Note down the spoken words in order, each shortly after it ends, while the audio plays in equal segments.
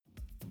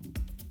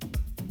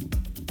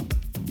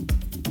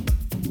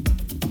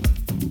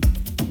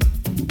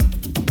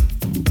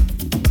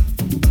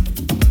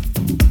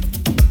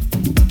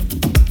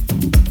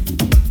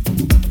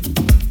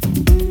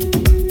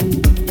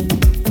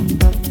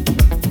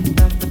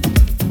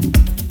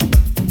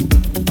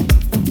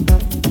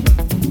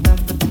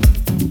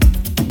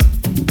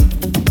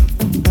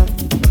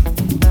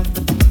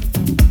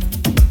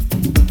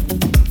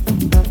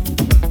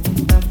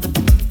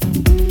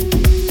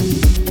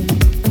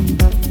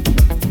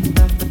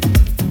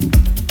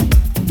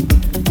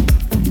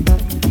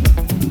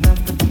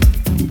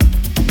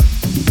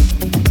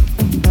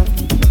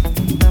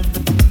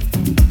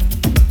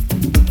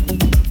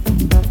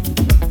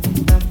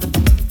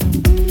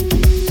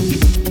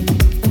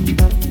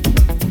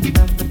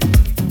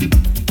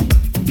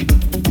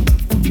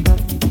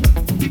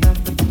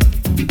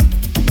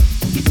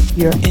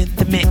You're in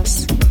the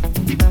mix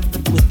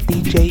with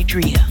DJ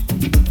Drea.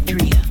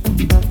 Drea.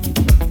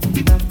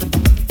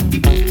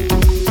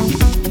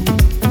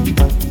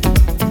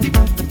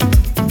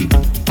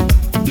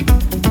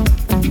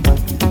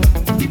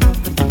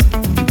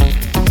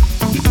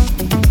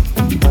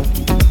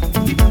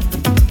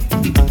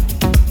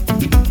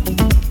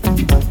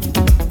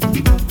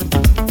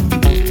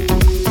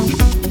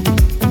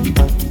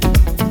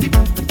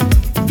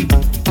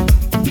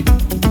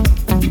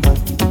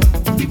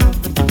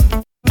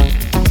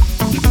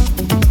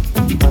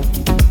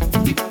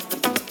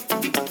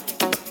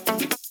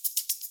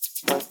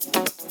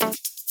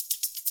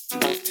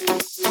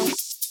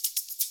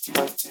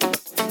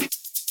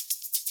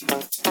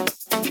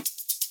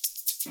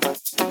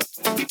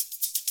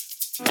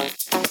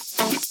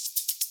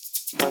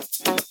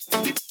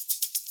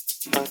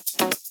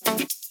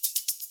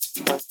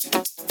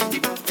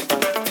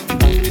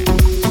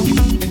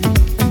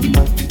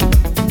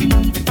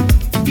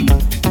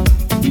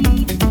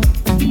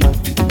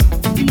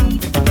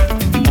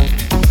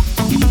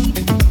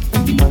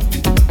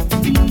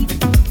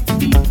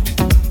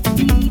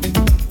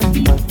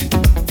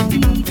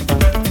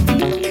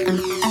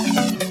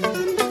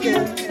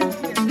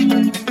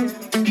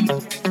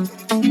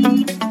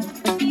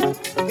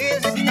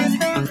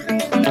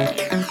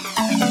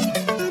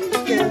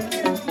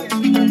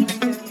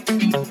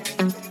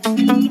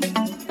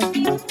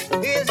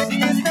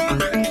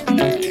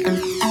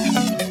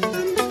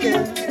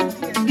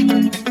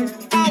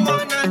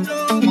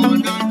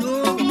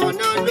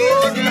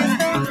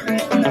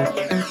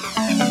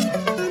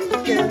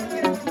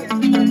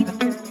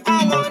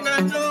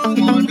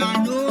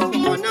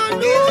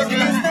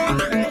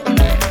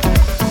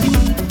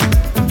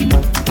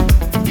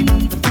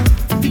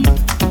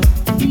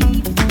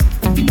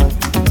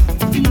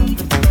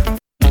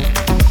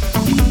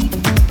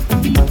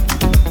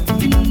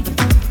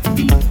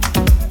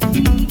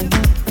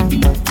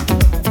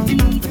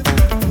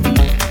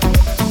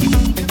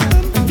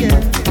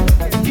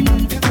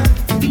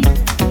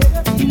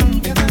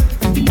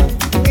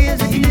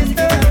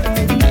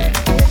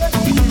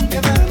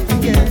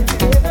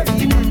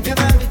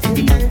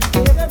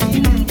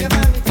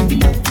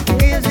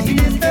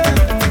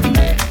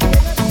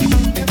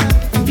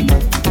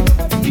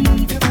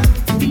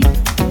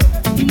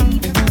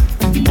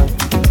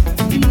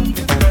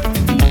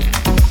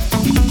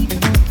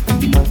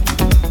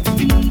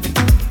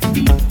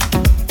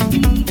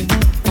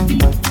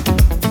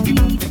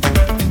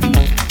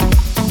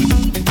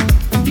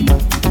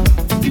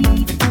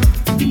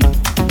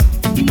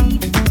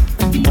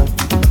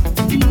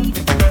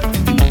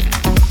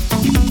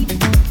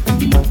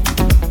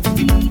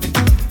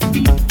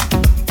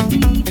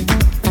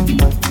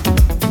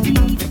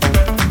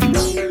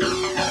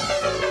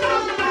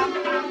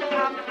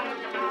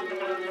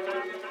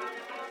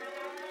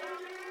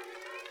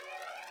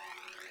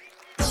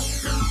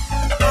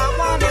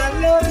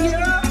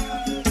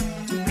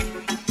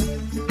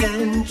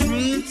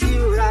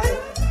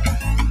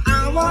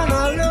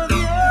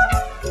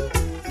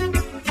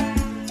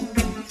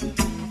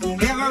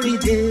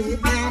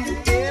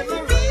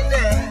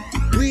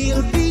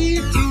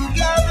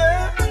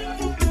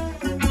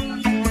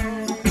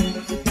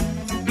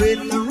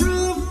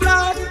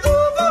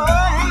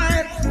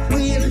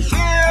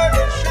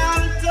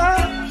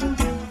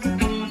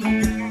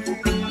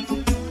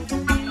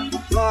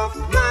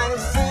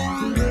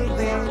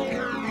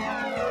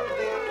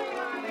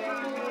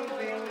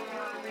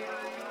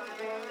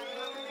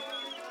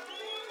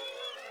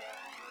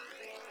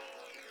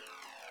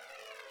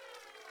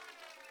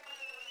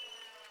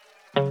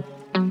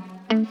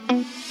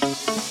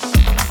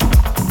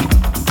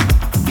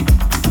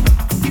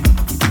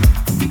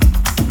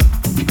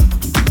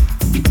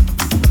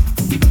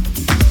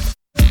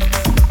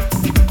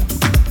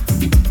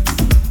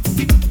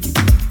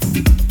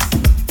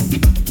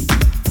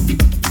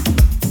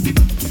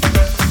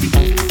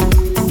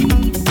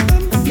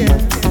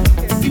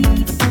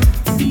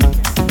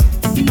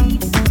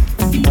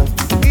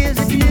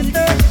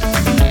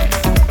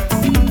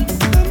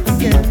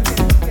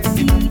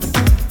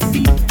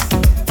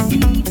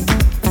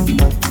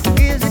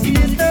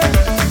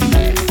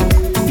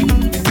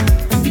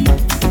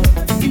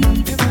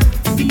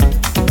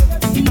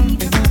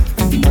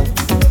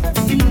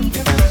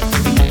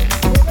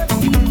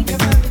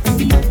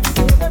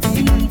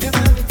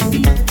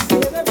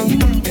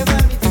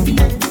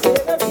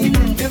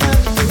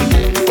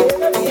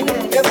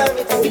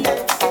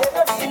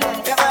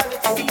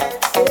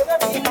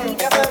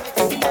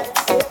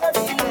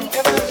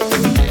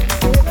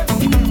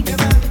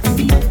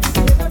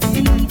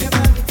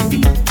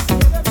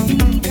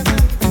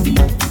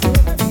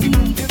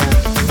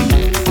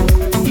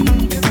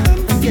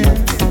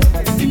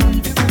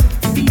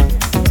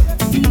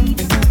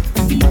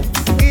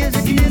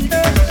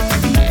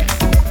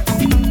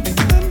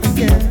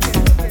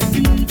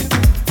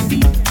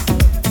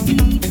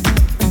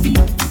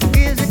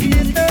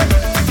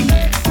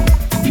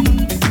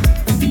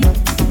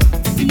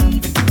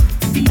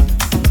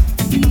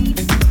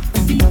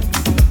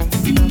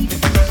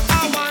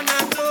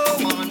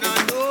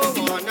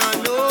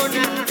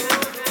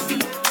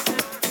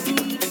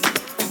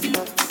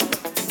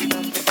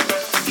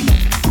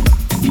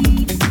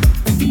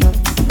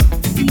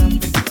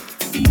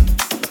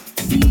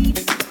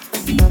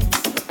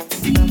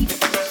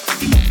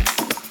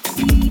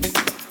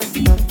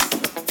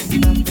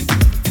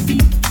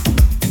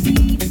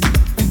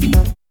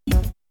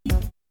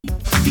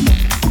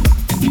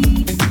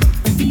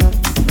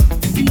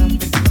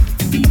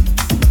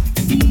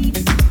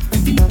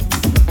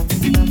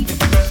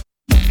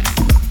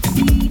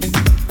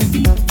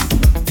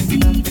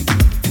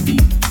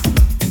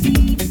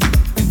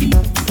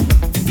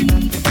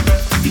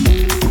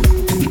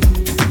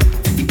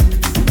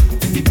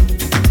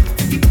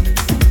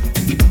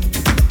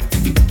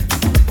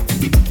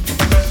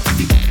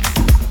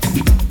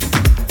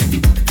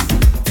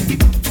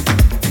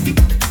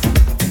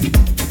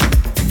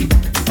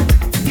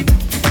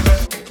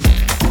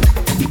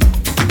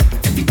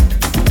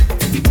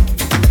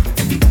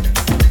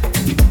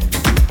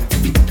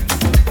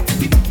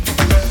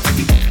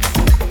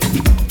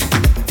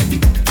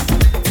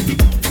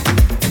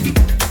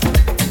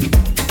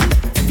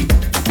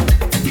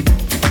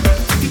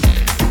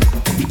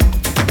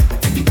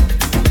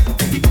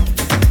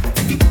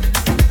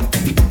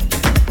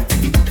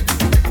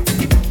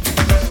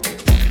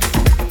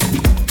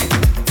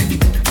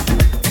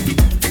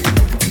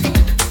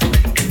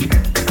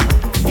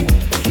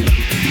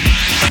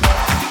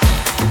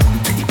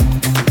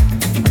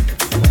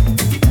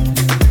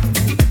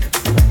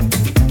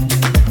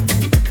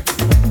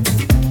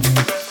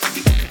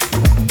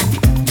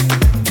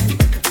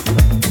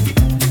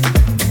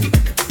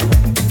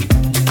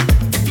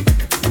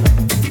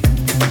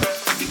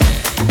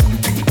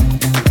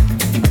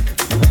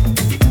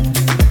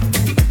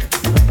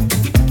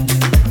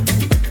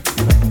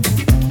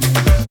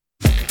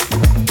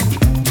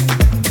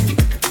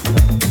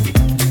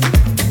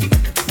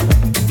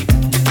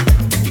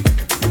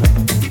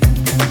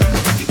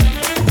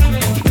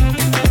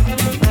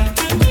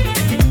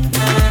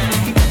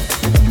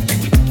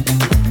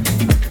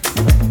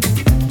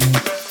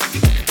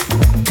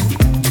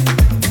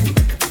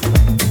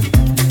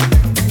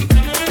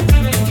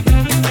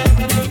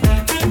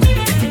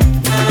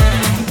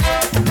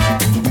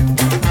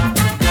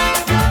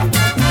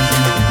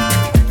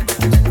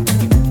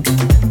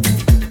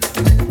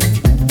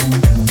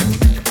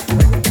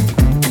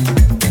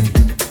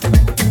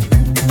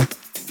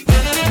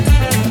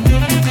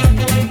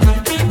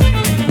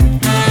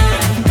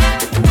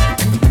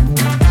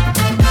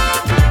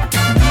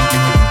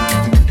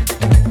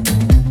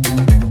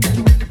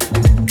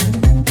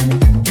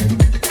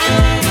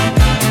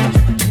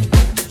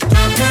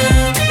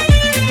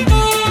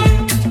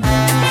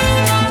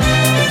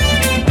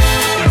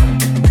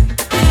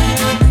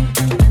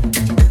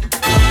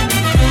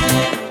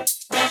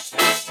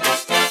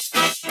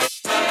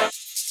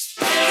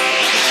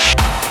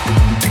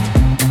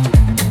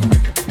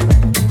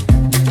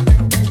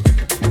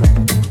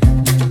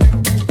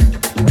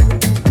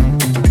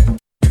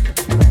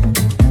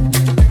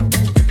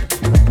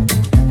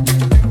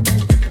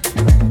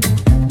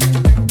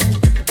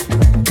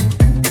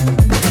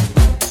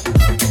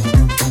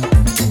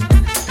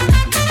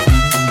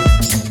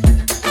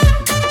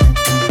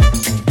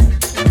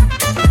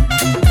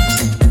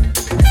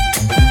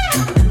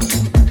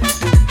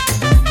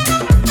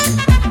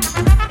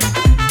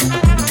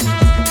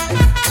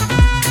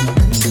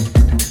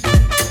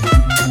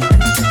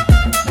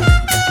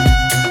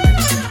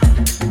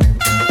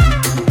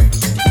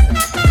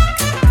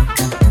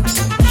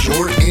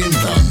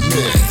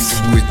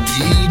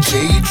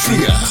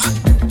 Tria.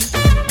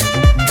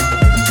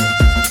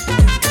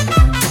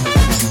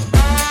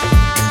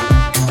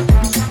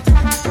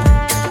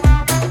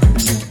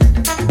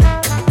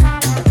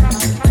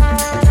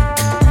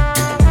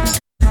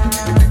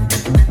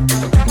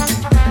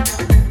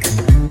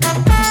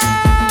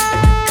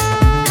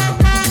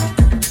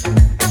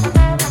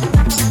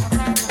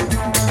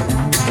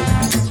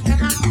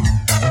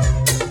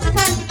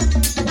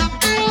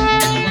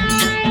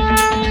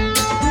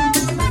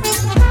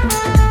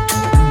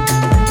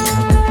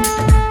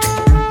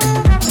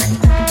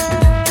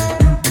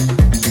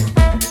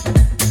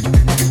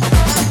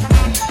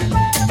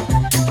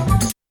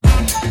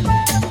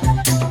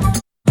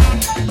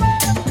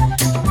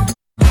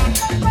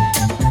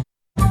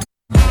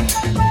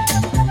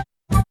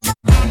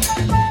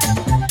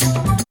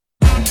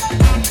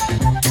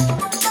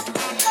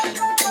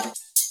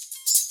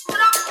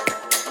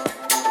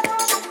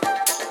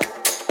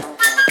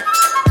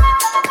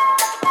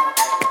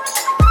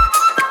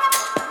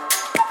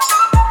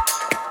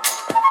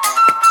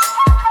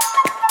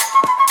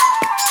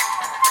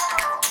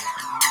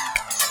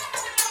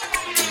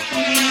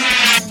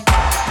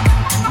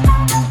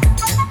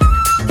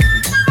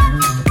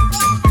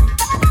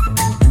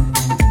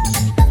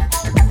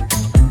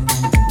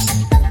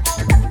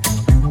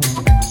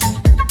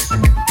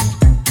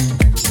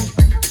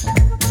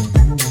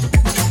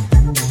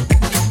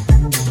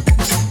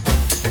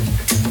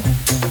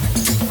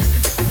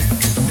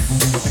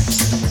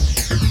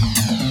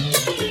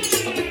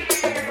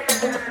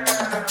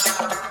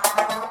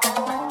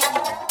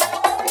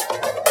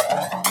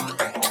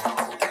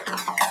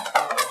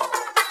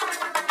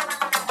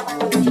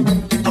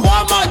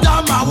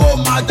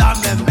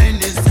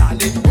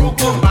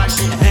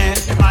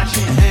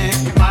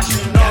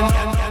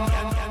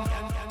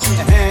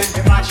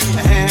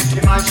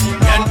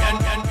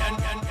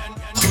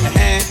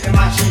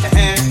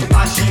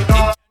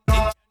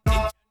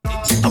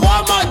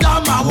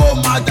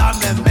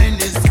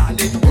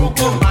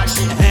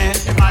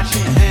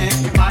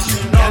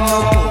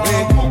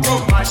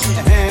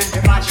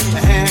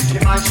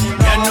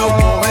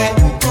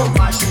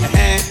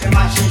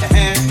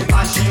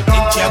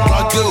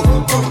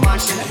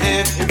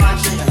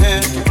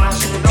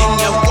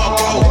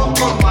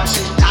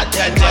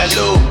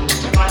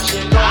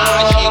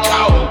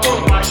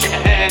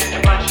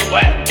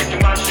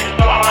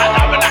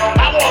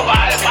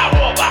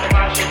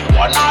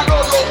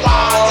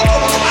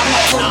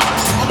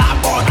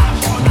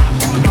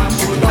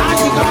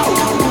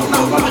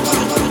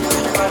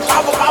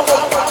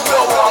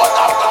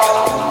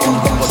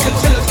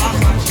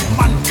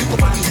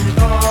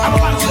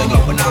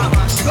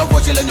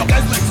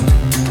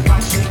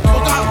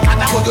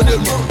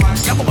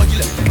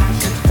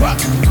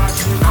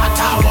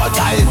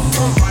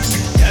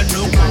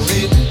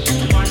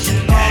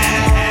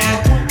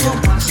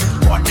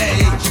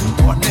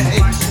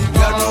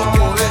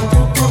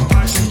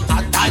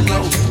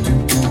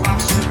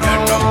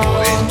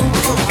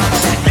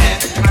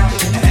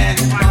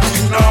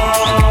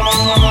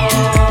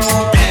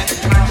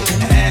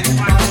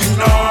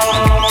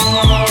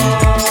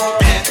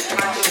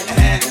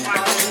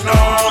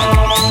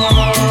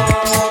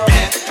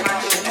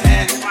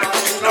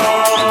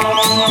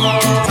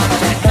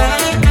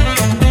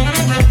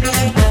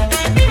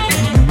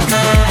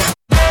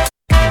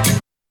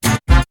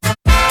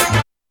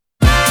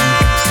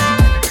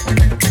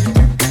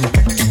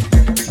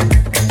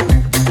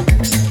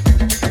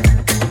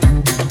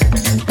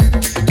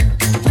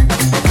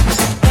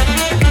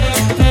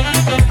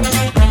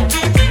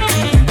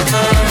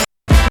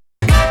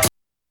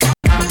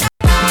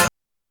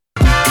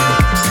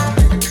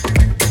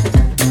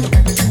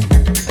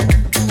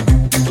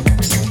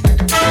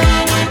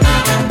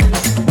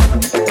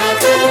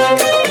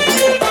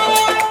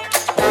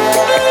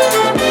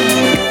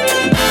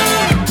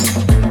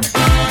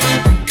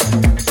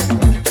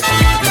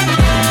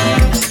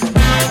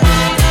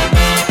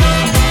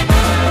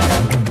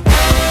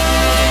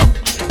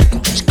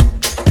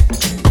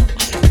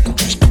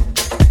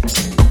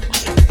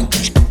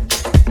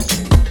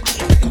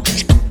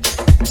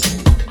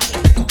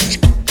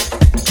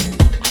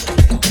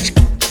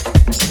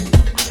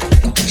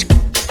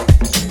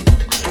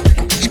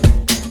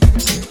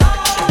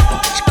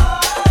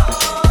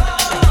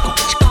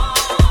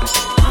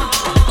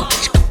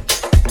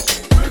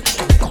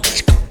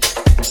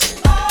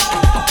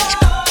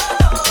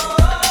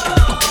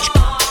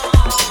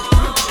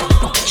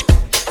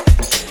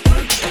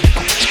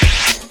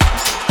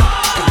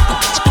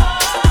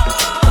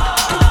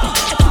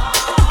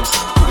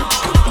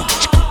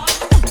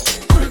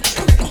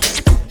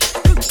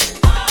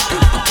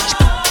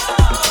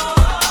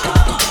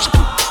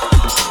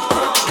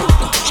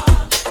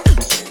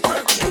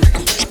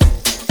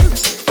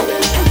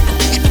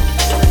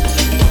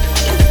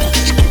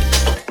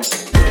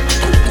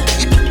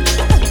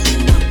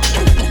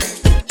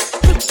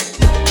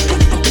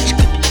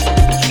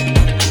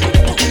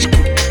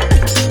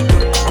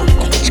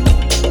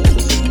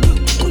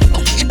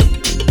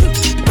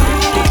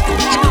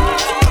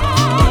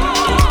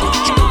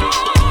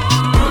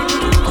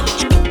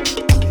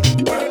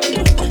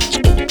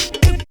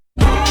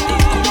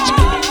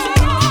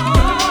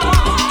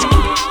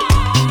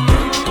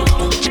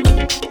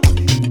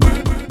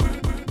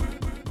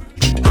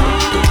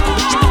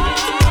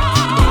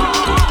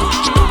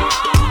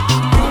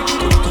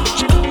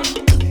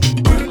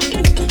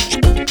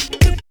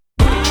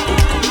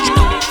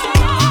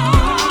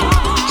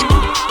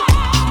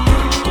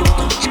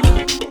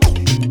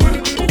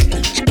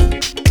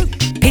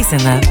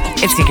 Listen up,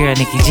 it's your girl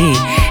Nikki G,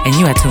 and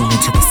you are tuned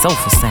into the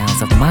soulful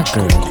sounds of my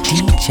girl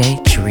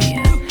DJ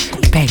Drea.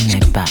 Bang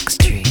that box,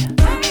 Drea.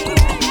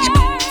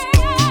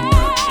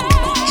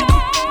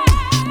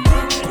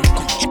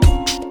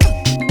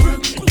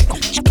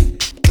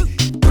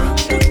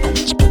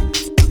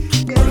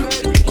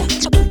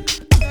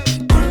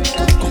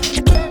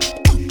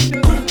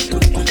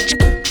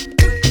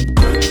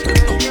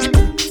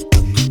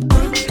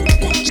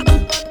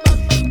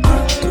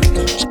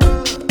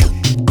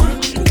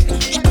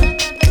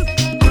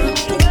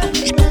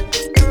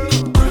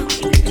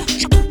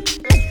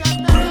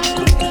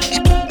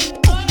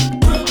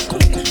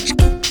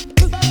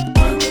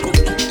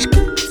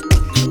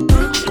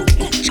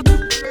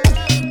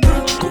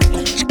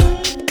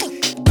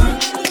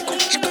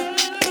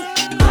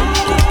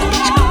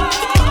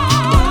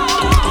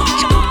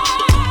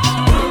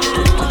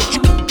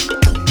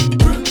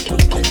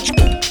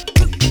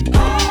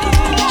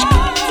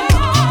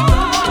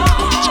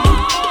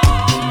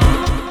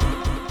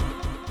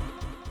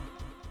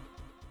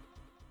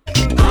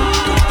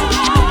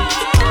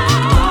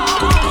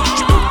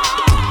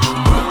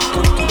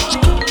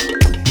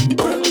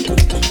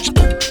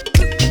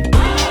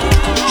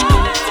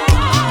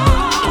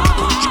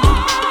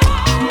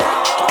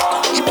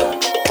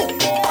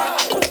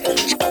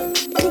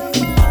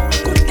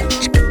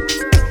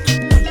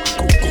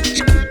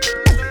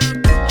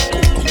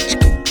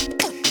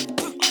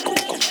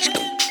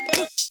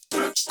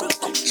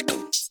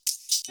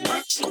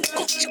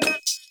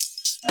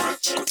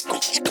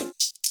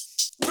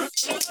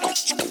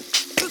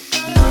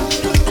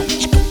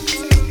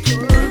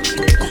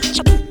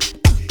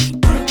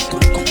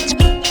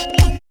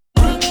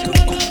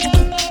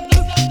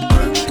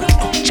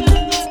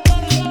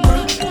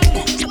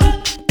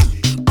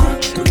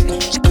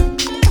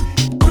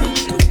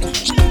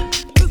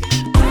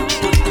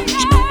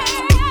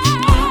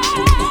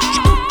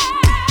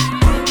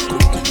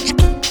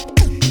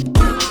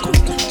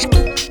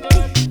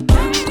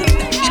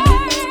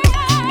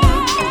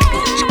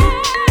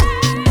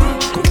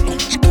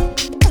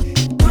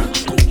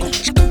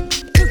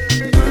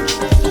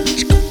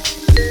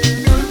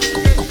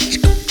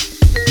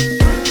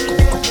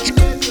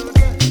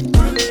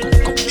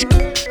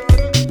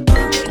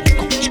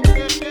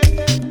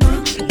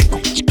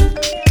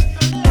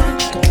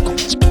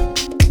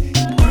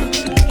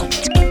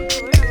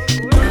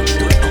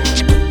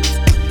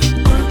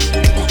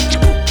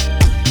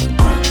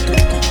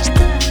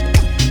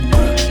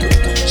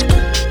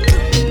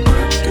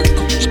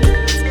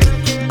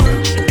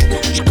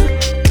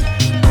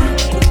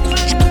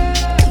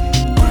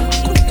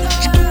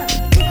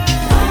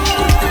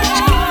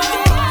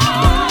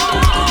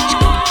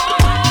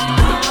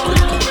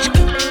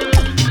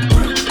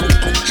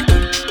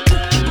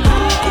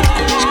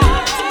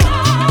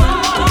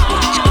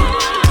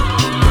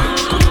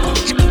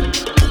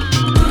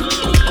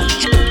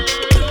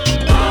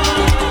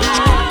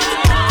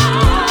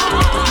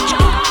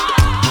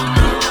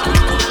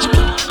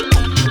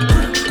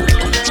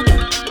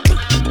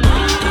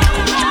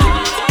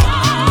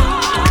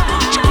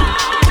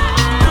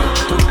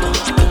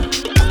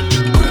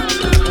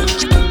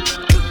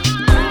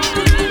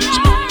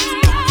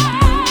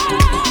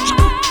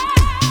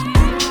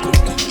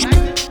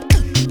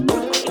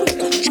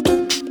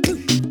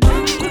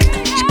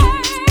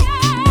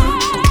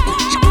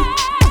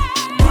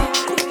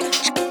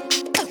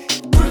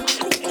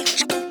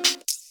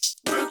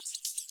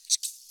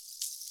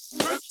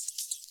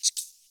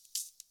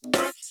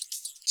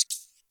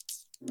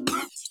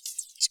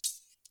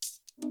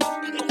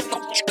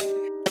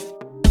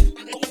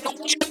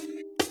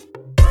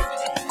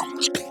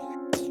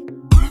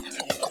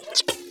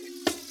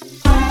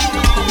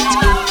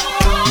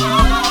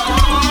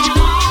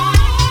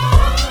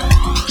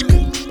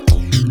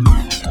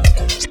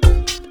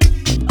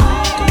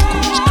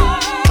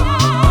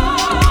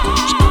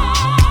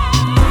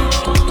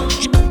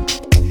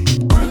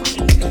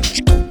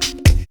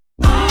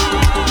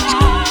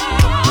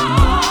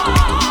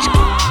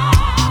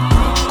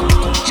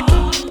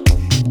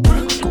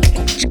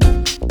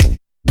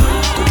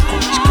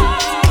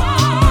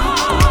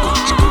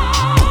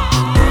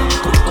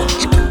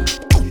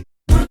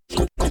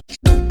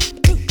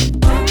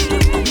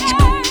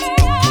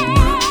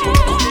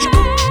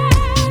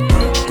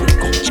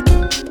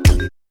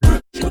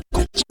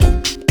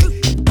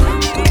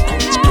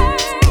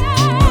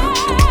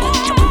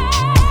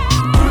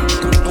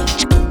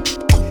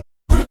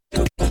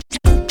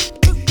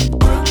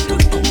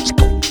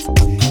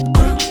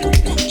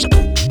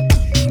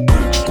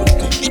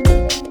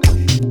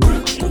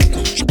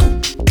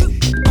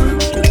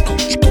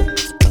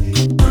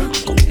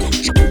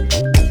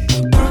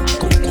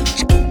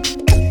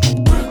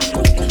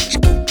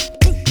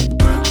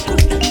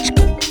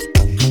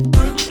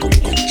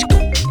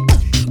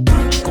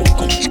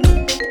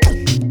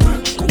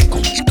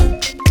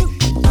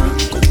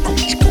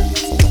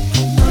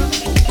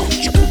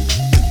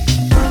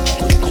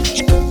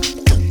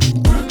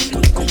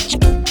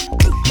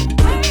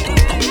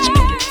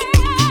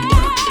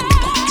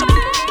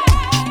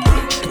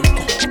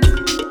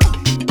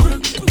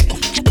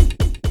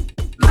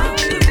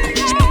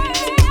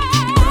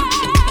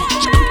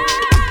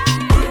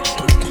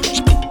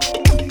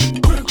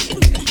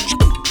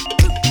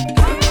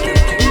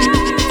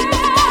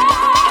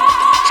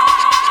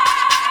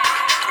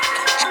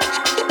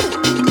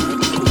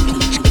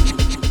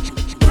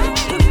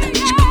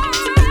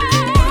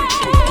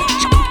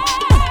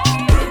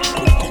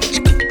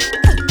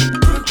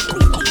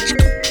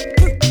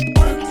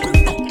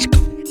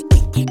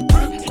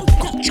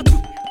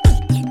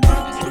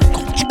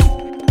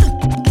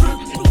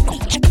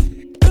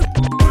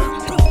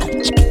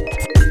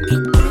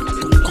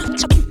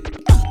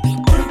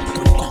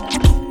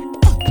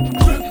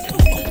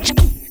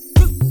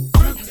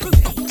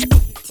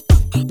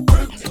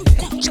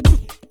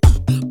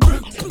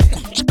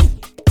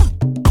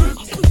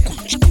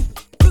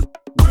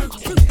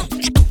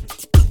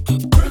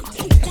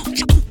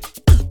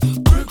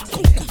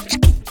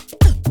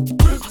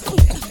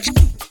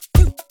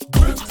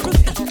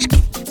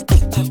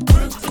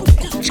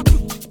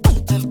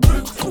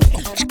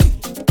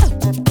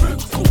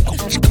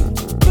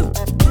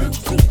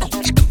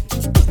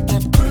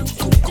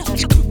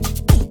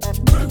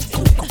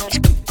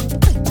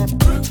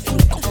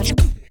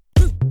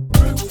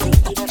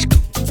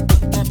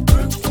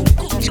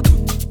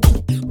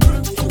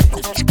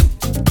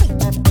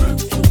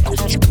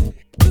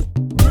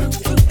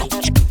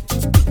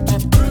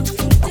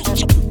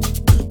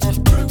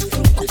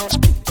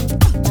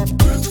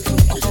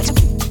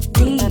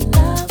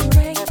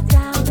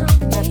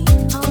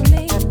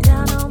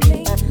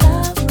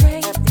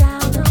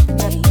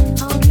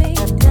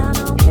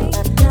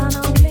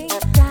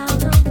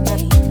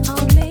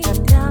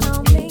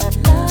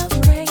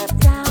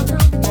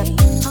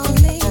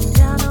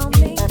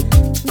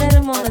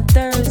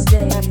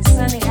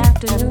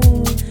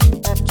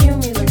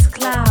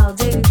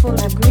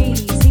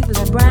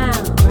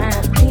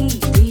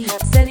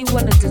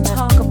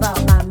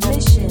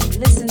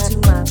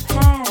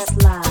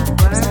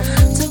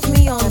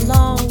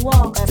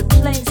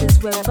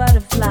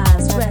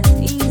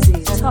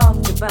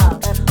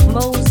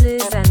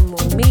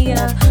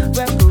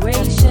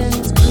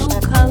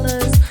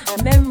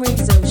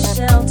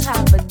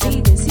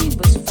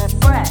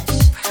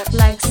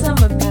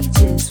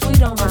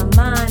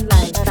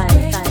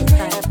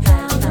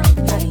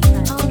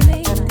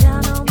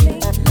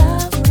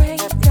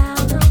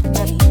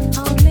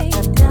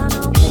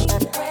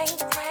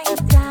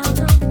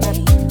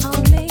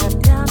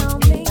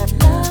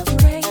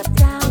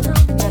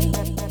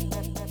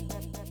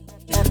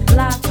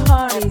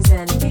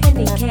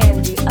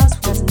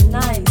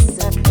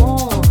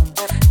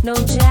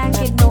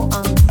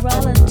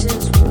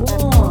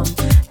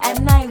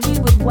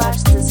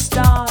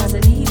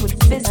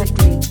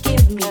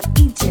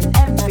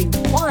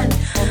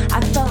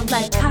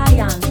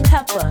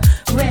 super,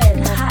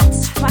 red, hot,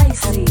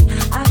 spicy.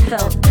 I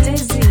felt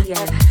dizzy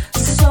and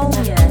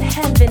Sonia,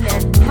 heaven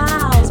and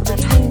miles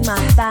between my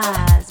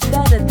thighs.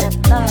 Better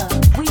than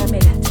love, we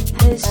made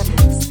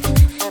delicious.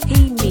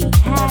 He, me,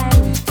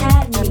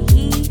 had me,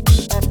 he.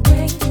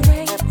 Bring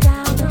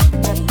down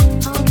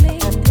on me,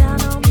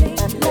 down on me.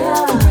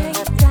 Love, bring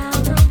down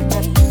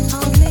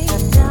on me,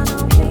 down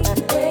on me.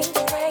 Bring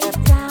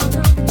down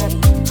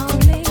on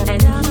me,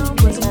 and he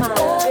was my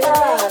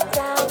love.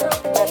 Down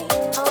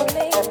on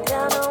me.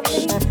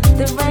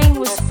 The rain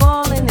was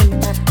falling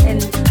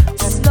and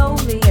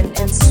slowly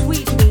and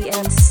sweetly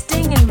and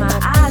stinging my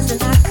eyes,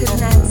 and I could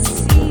not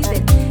see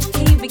that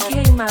he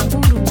became my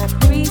voodoo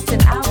priest,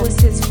 and I was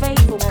his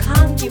faithful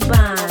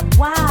concubine.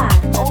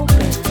 Wide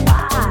open,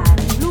 wide,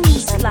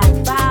 loose like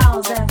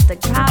vows after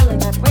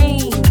collard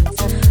greens.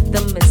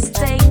 The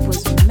mistake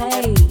was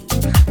made.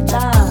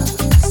 Love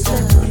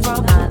slipped from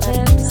my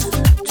lips,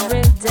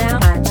 dripped down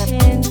my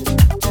chin,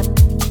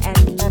 and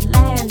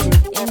landed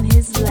in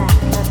his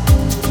lap.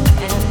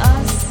 And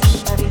us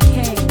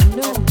became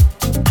new.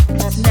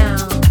 Now,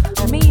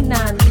 me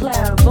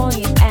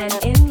non-clairvoyant and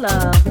in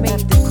love made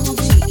the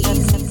coochie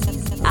easy,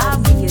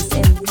 obvious,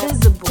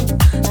 invisible.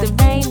 The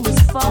rain was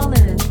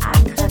falling and I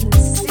couldn't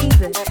see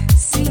the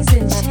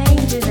season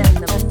changing and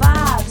the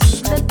vibe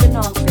slipping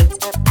off its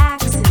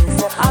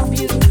axis. Our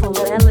beautiful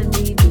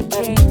melody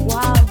became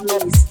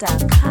wildly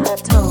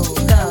staccato.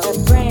 The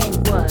rain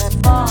was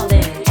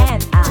falling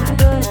and I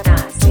could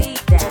not see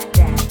that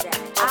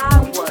I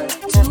was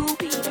to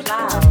be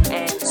plowed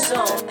and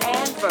sown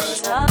and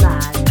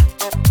fertilized,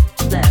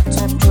 left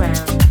to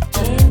drown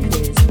in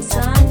this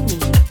sunny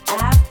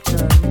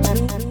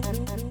afternoon.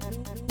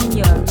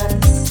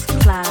 Cumulus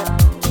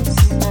clouds,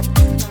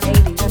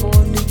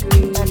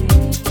 84-degree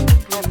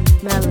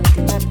melody.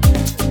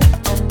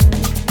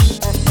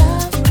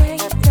 Love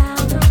rain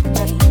down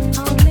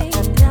on me,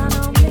 down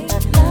on me.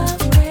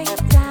 Love rain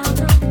down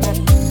on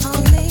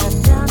me,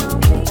 down on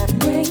me.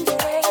 Rain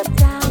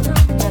down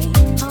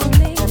on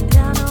me,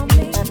 down on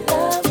me.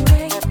 Love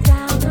rain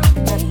down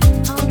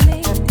on me,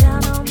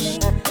 down on me.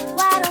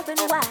 Wide open,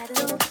 wide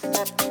loose,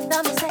 the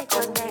mistake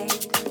was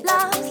made.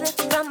 Love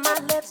slipped from my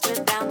lips,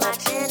 dripped down my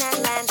chin and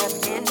landed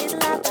in his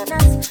lap. And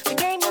us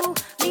became new,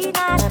 me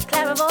not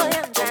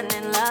clairvoyant and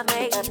in love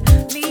made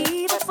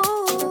me the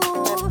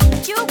fool.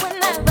 You were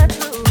never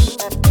true.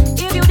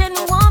 If you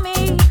didn't want me,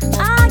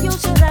 you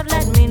should have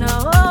let me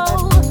know.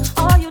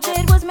 All you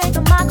did was make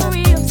a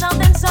mockery of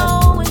something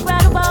so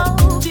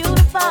incredible,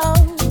 beautiful.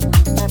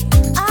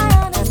 I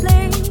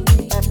honestly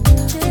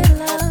did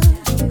love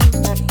you.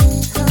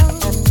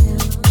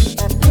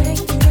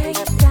 Break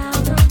down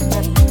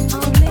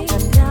on me,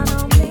 down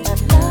on me.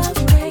 Love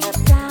break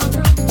down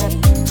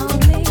on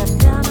me,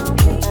 down on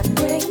me.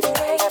 Break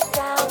down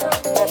on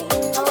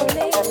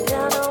me,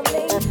 down on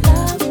me.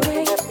 Love break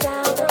down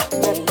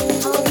on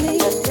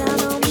me,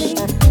 down on me.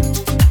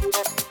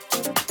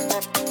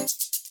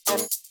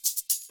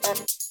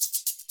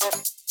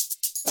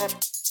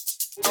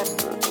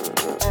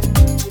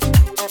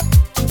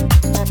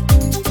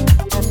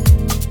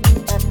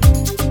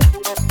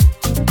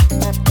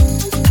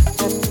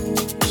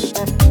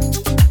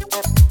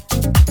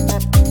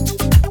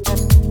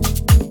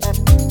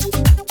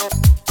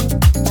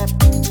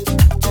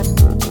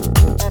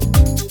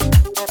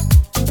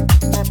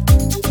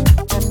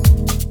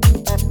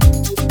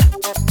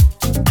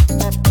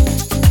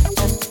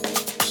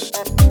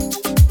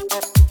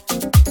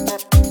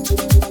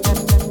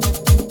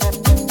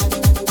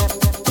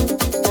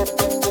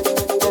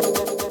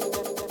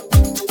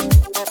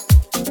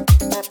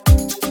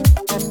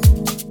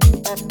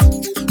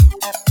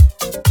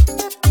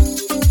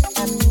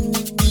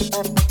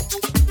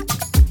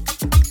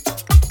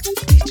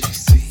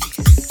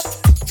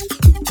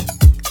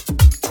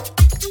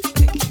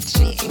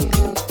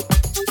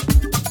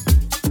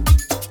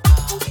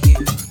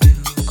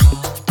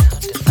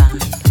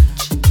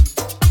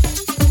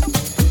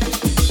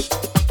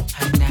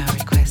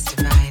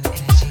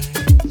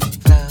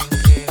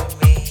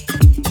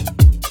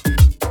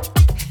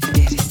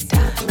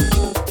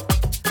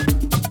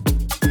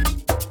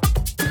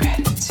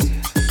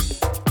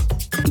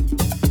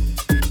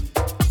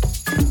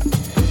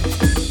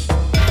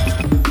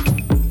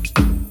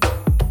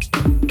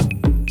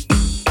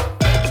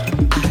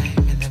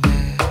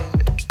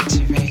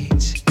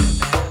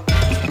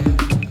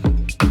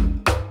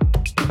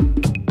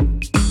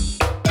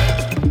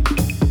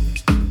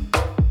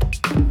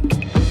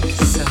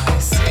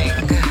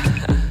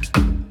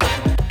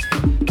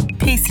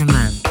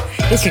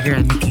 It's your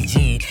girl Nikki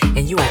G,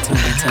 and you are tuned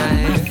into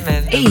my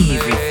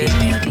favorite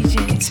female DJ,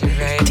 DJ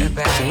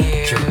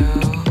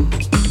Drew.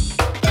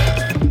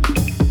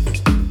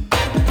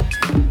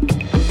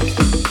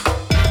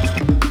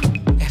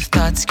 If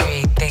thoughts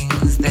create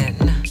things, then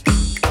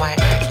why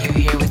aren't you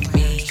here with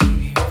me?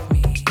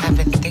 I've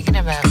been thinking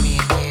about me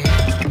and you.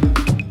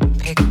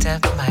 Picked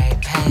up my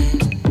pen.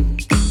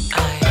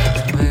 I'm in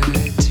the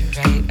mood to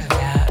write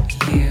about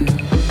you.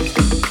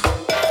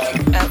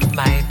 Pick up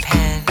my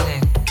pen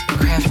and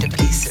craft a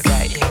piece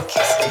about your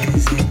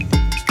kisses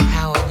and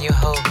how when you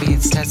hold me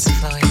it's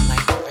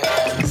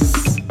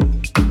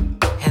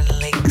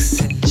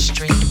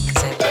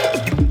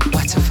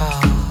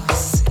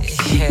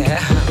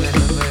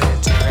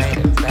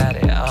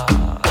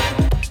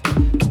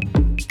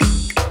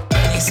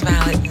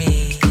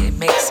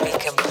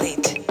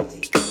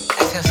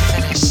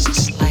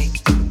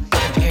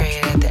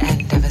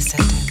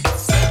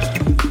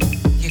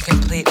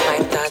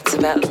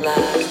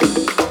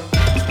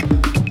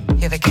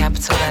the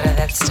capital letter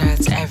that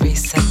starts every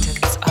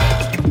sentence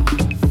off.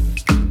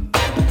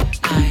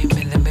 I'm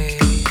in the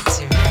mood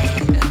to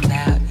write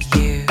about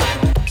you.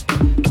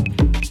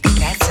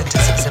 That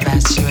sentence was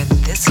about you, and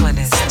this one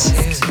is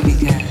too,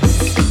 because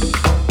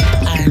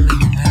I'm in the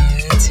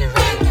mood to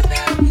write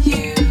about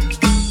you.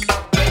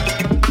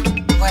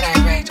 What I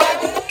write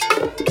will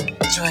be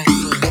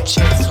joyful,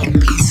 cheerful,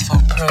 peaceful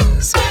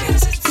prose,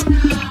 because it's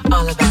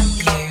all about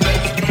you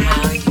and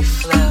how you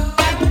flow.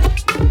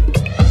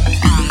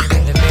 I'm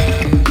in the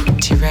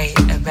mood to write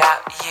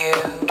about you.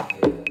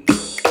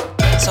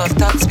 So if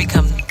thoughts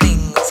become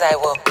things, I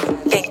will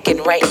think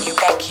and write you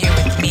back here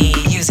with me,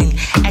 using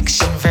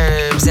action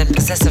verbs and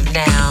possessive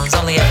nouns,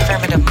 only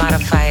affirmative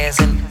modifiers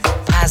and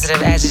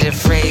positive adjective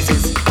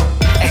phrases,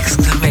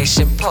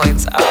 exclamation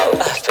points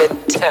all up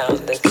and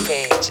down the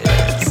pages.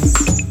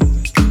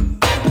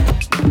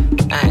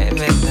 I'm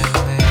in the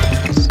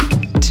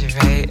mood to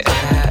write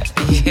about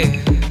you.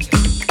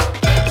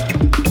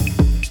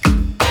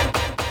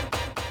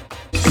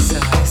 So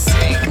I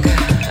sing.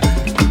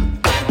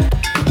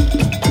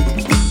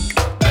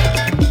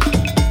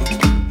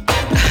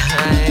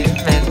 I'm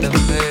in the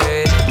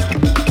mood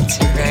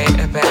to write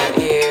about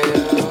you.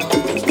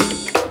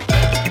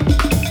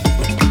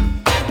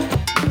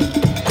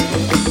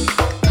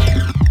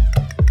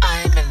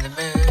 I'm in the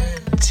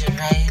mood to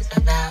write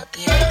about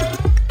you.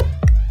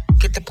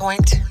 Get the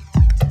point?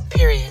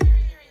 Period.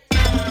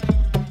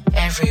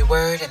 Every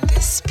word in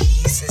this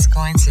piece is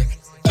going to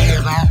be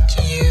about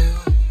you.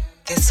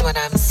 This one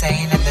I'm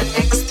saying, and the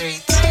next three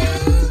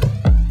too.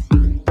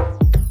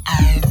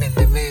 I'm in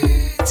the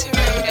mood to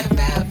write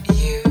about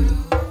you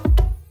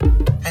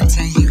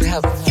until you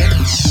help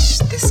finish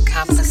this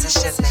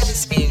composition that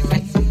is being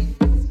written.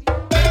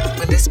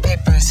 When this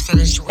paper is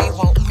finished, we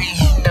won't be.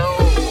 No,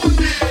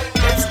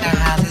 that's not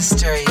how this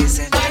story is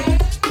ending.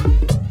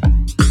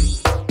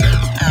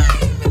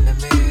 I'm in the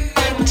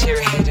mood to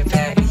write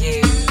about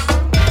you.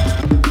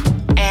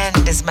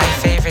 And is my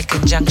favorite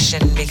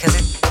conjunction because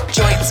it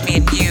joins me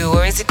and you,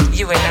 or is it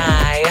you and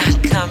I?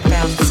 A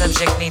compound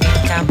subject needing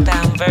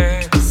compound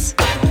verbs.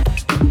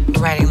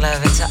 Writing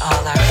love into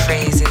all our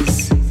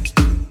phrases.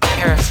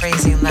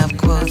 Paraphrasing love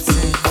quotes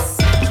and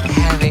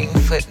having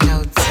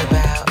footnotes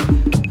about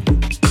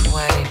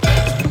what it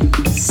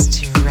means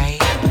to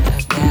write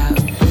about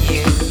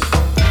you. I'm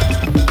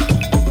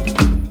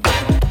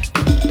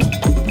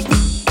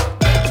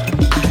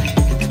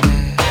in the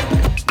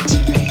mood to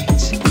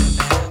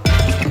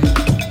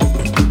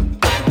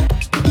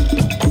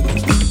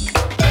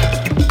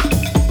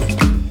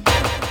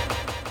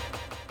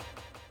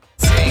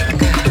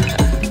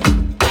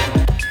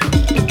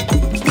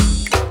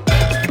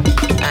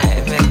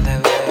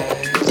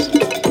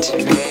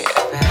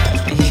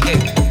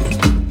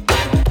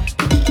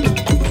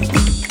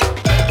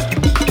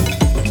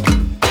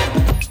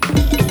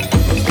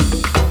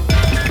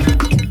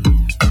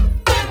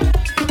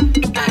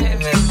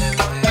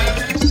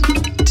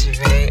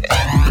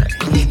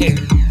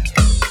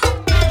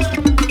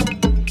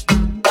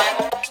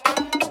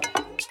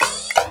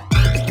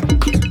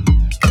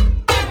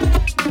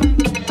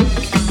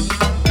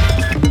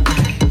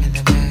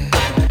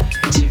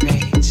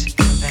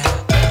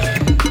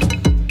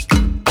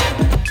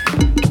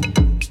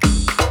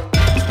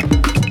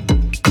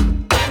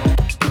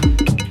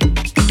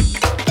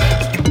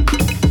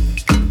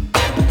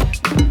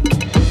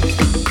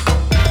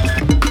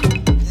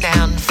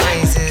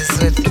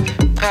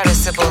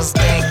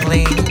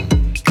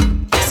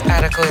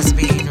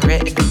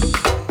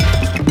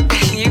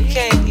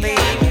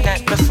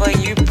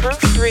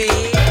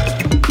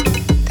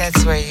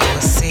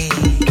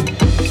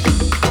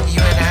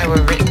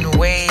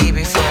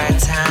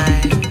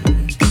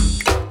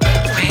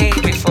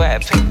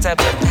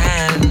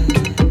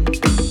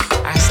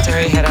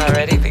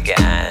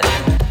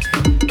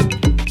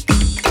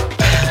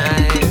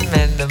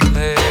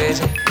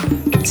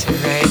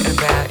write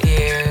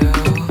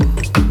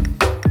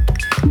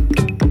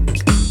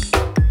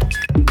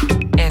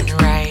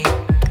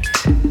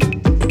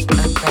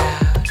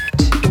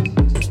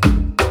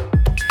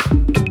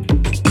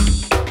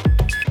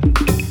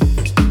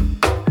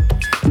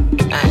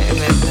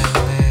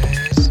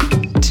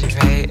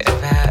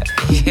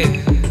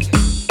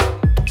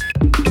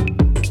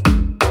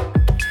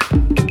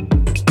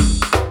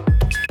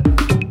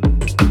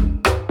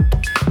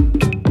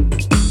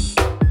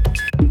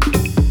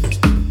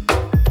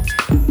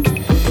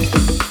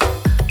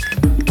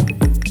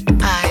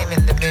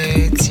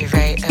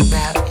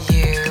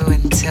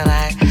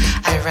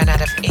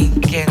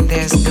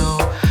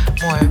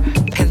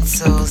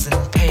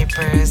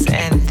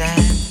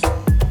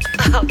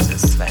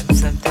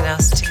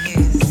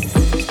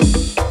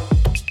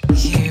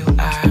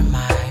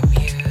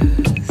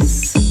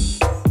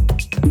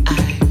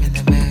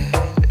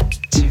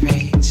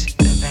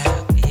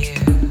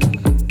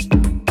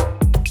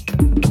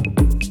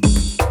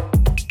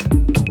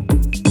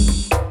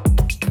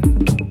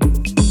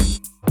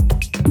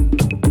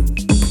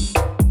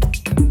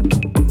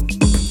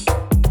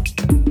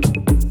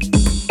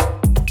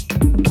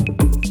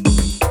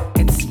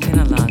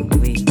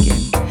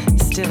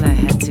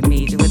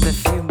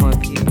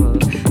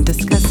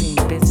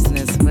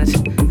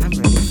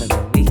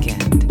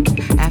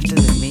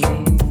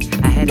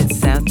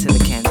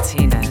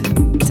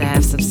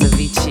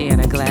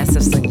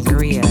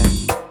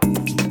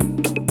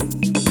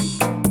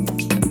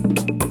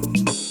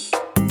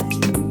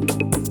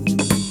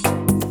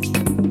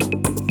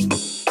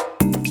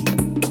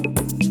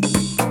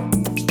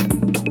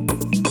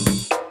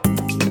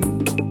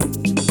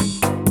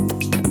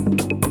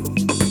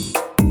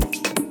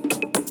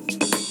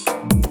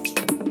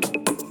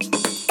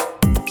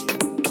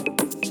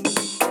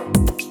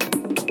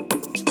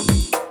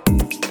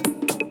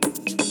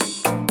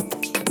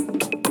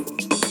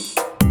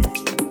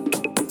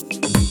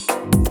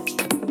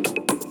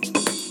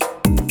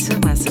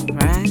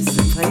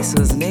place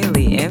was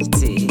nearly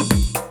empty.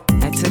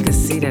 I took a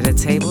seat at a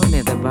table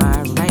near the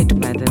bar right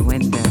by the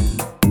window.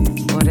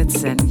 Ordered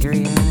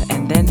sangria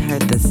and then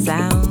heard the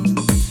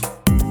sounds.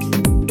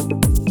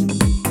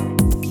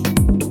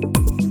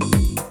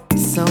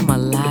 So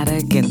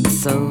melodic and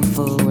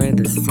soulful were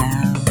the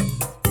sounds.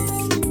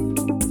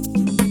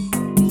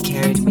 He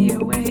carried me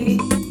away.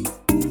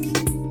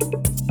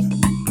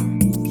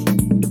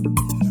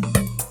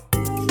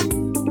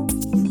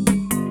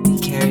 He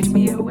carried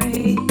me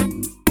away.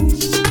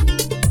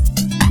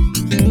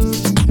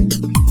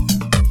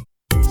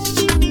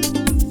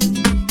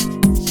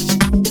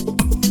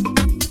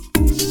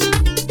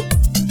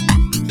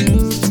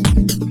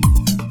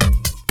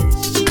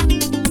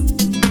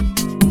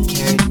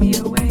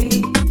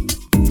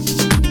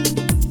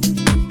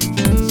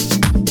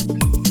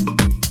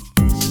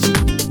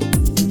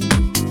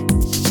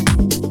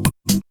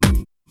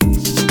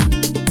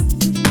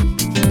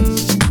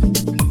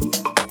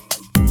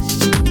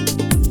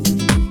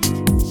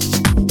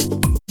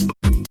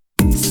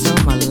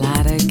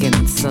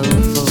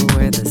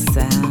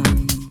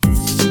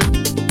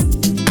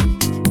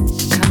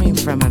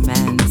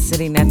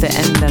 At the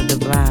end of the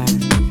bar,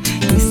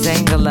 he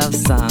sang a love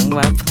song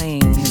while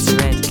playing his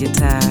red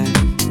guitar.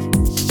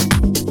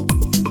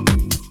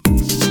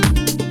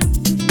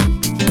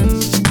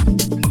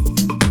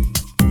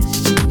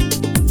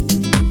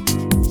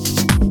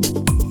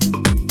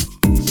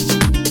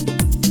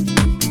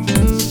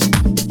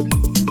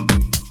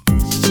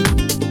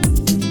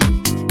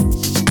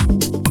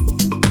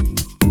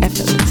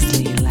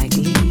 Effortlessly, like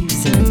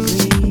leaves in a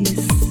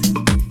breeze,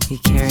 he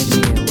carried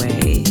me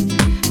away,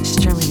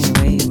 strumming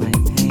away my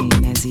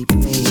pain as he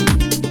played.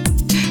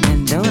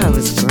 And though I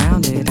was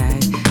grounded, I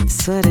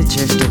sort of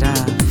drifted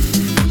off,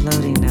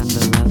 floating on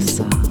the love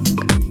song.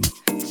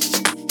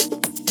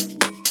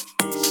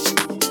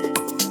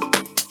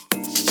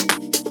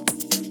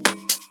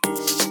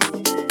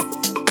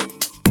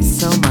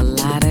 So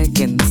melodic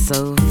and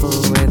soulful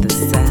were the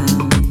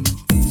sounds.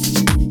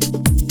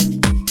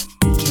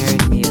 He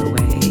carried me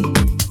away.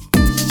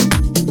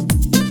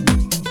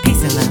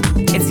 Peace and love.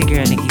 It's your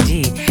girl Nikki G,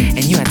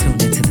 and you are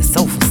tuned into the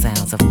soulful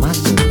sounds of my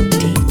girl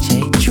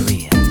DJ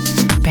Drea.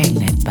 Bang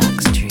that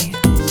box, Drea.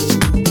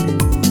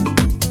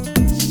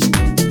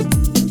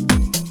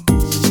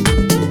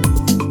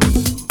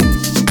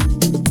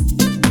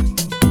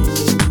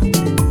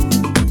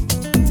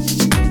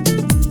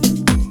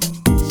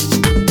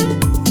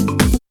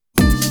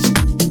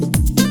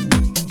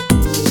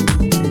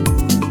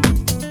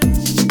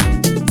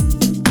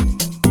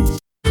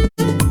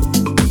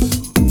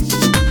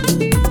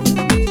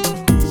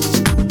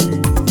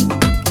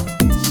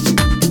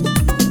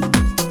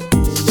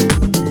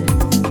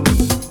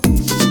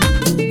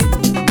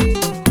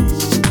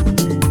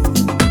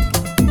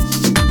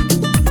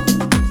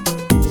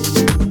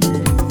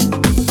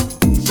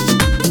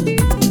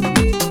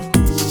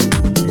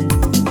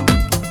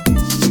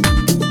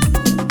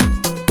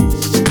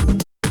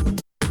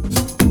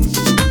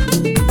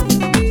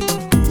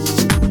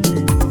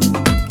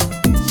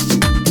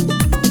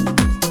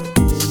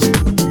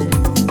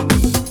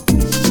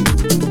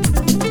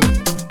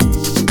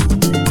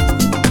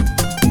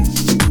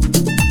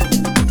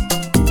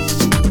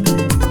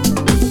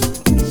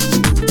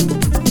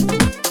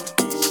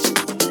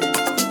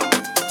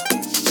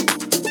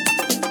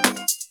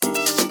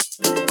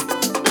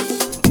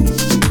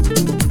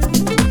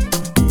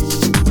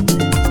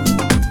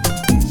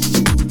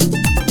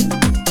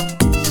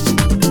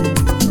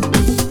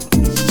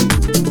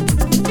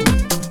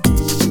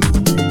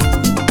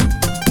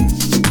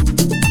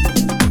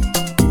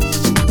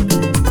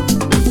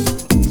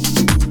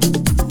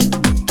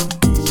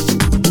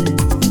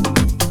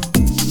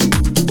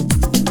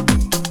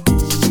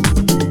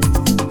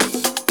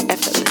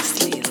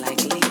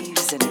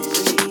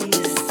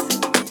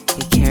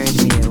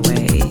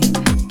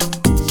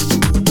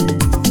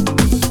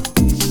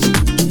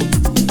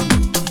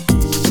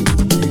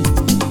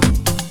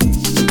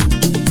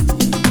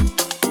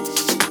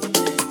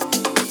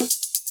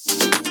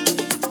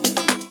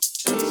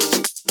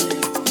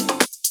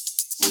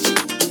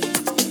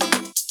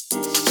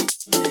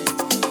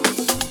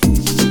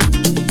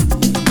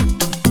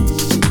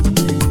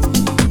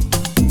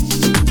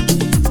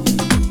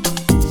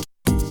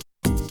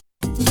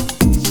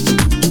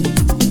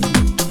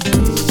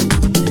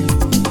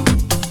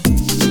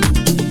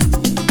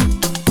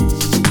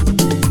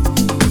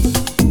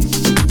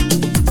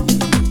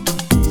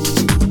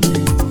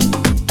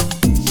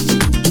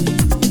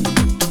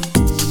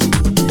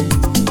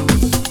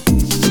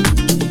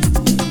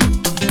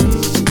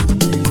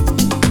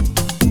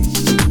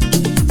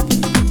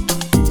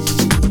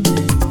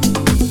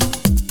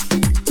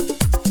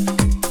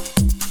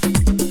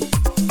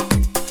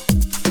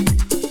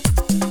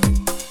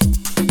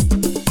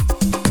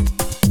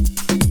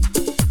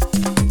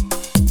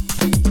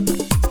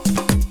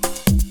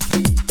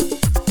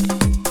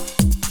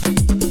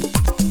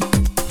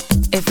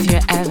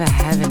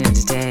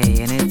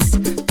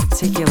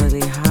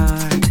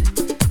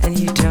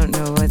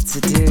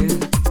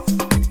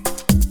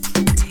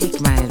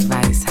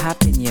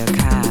 hop in your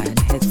car and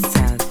head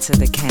south to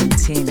the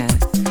cantina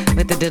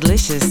with the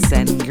delicious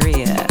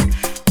sangria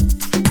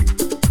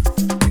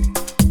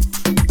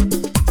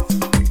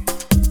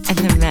and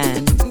the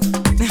man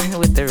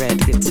with the red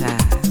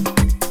guitar.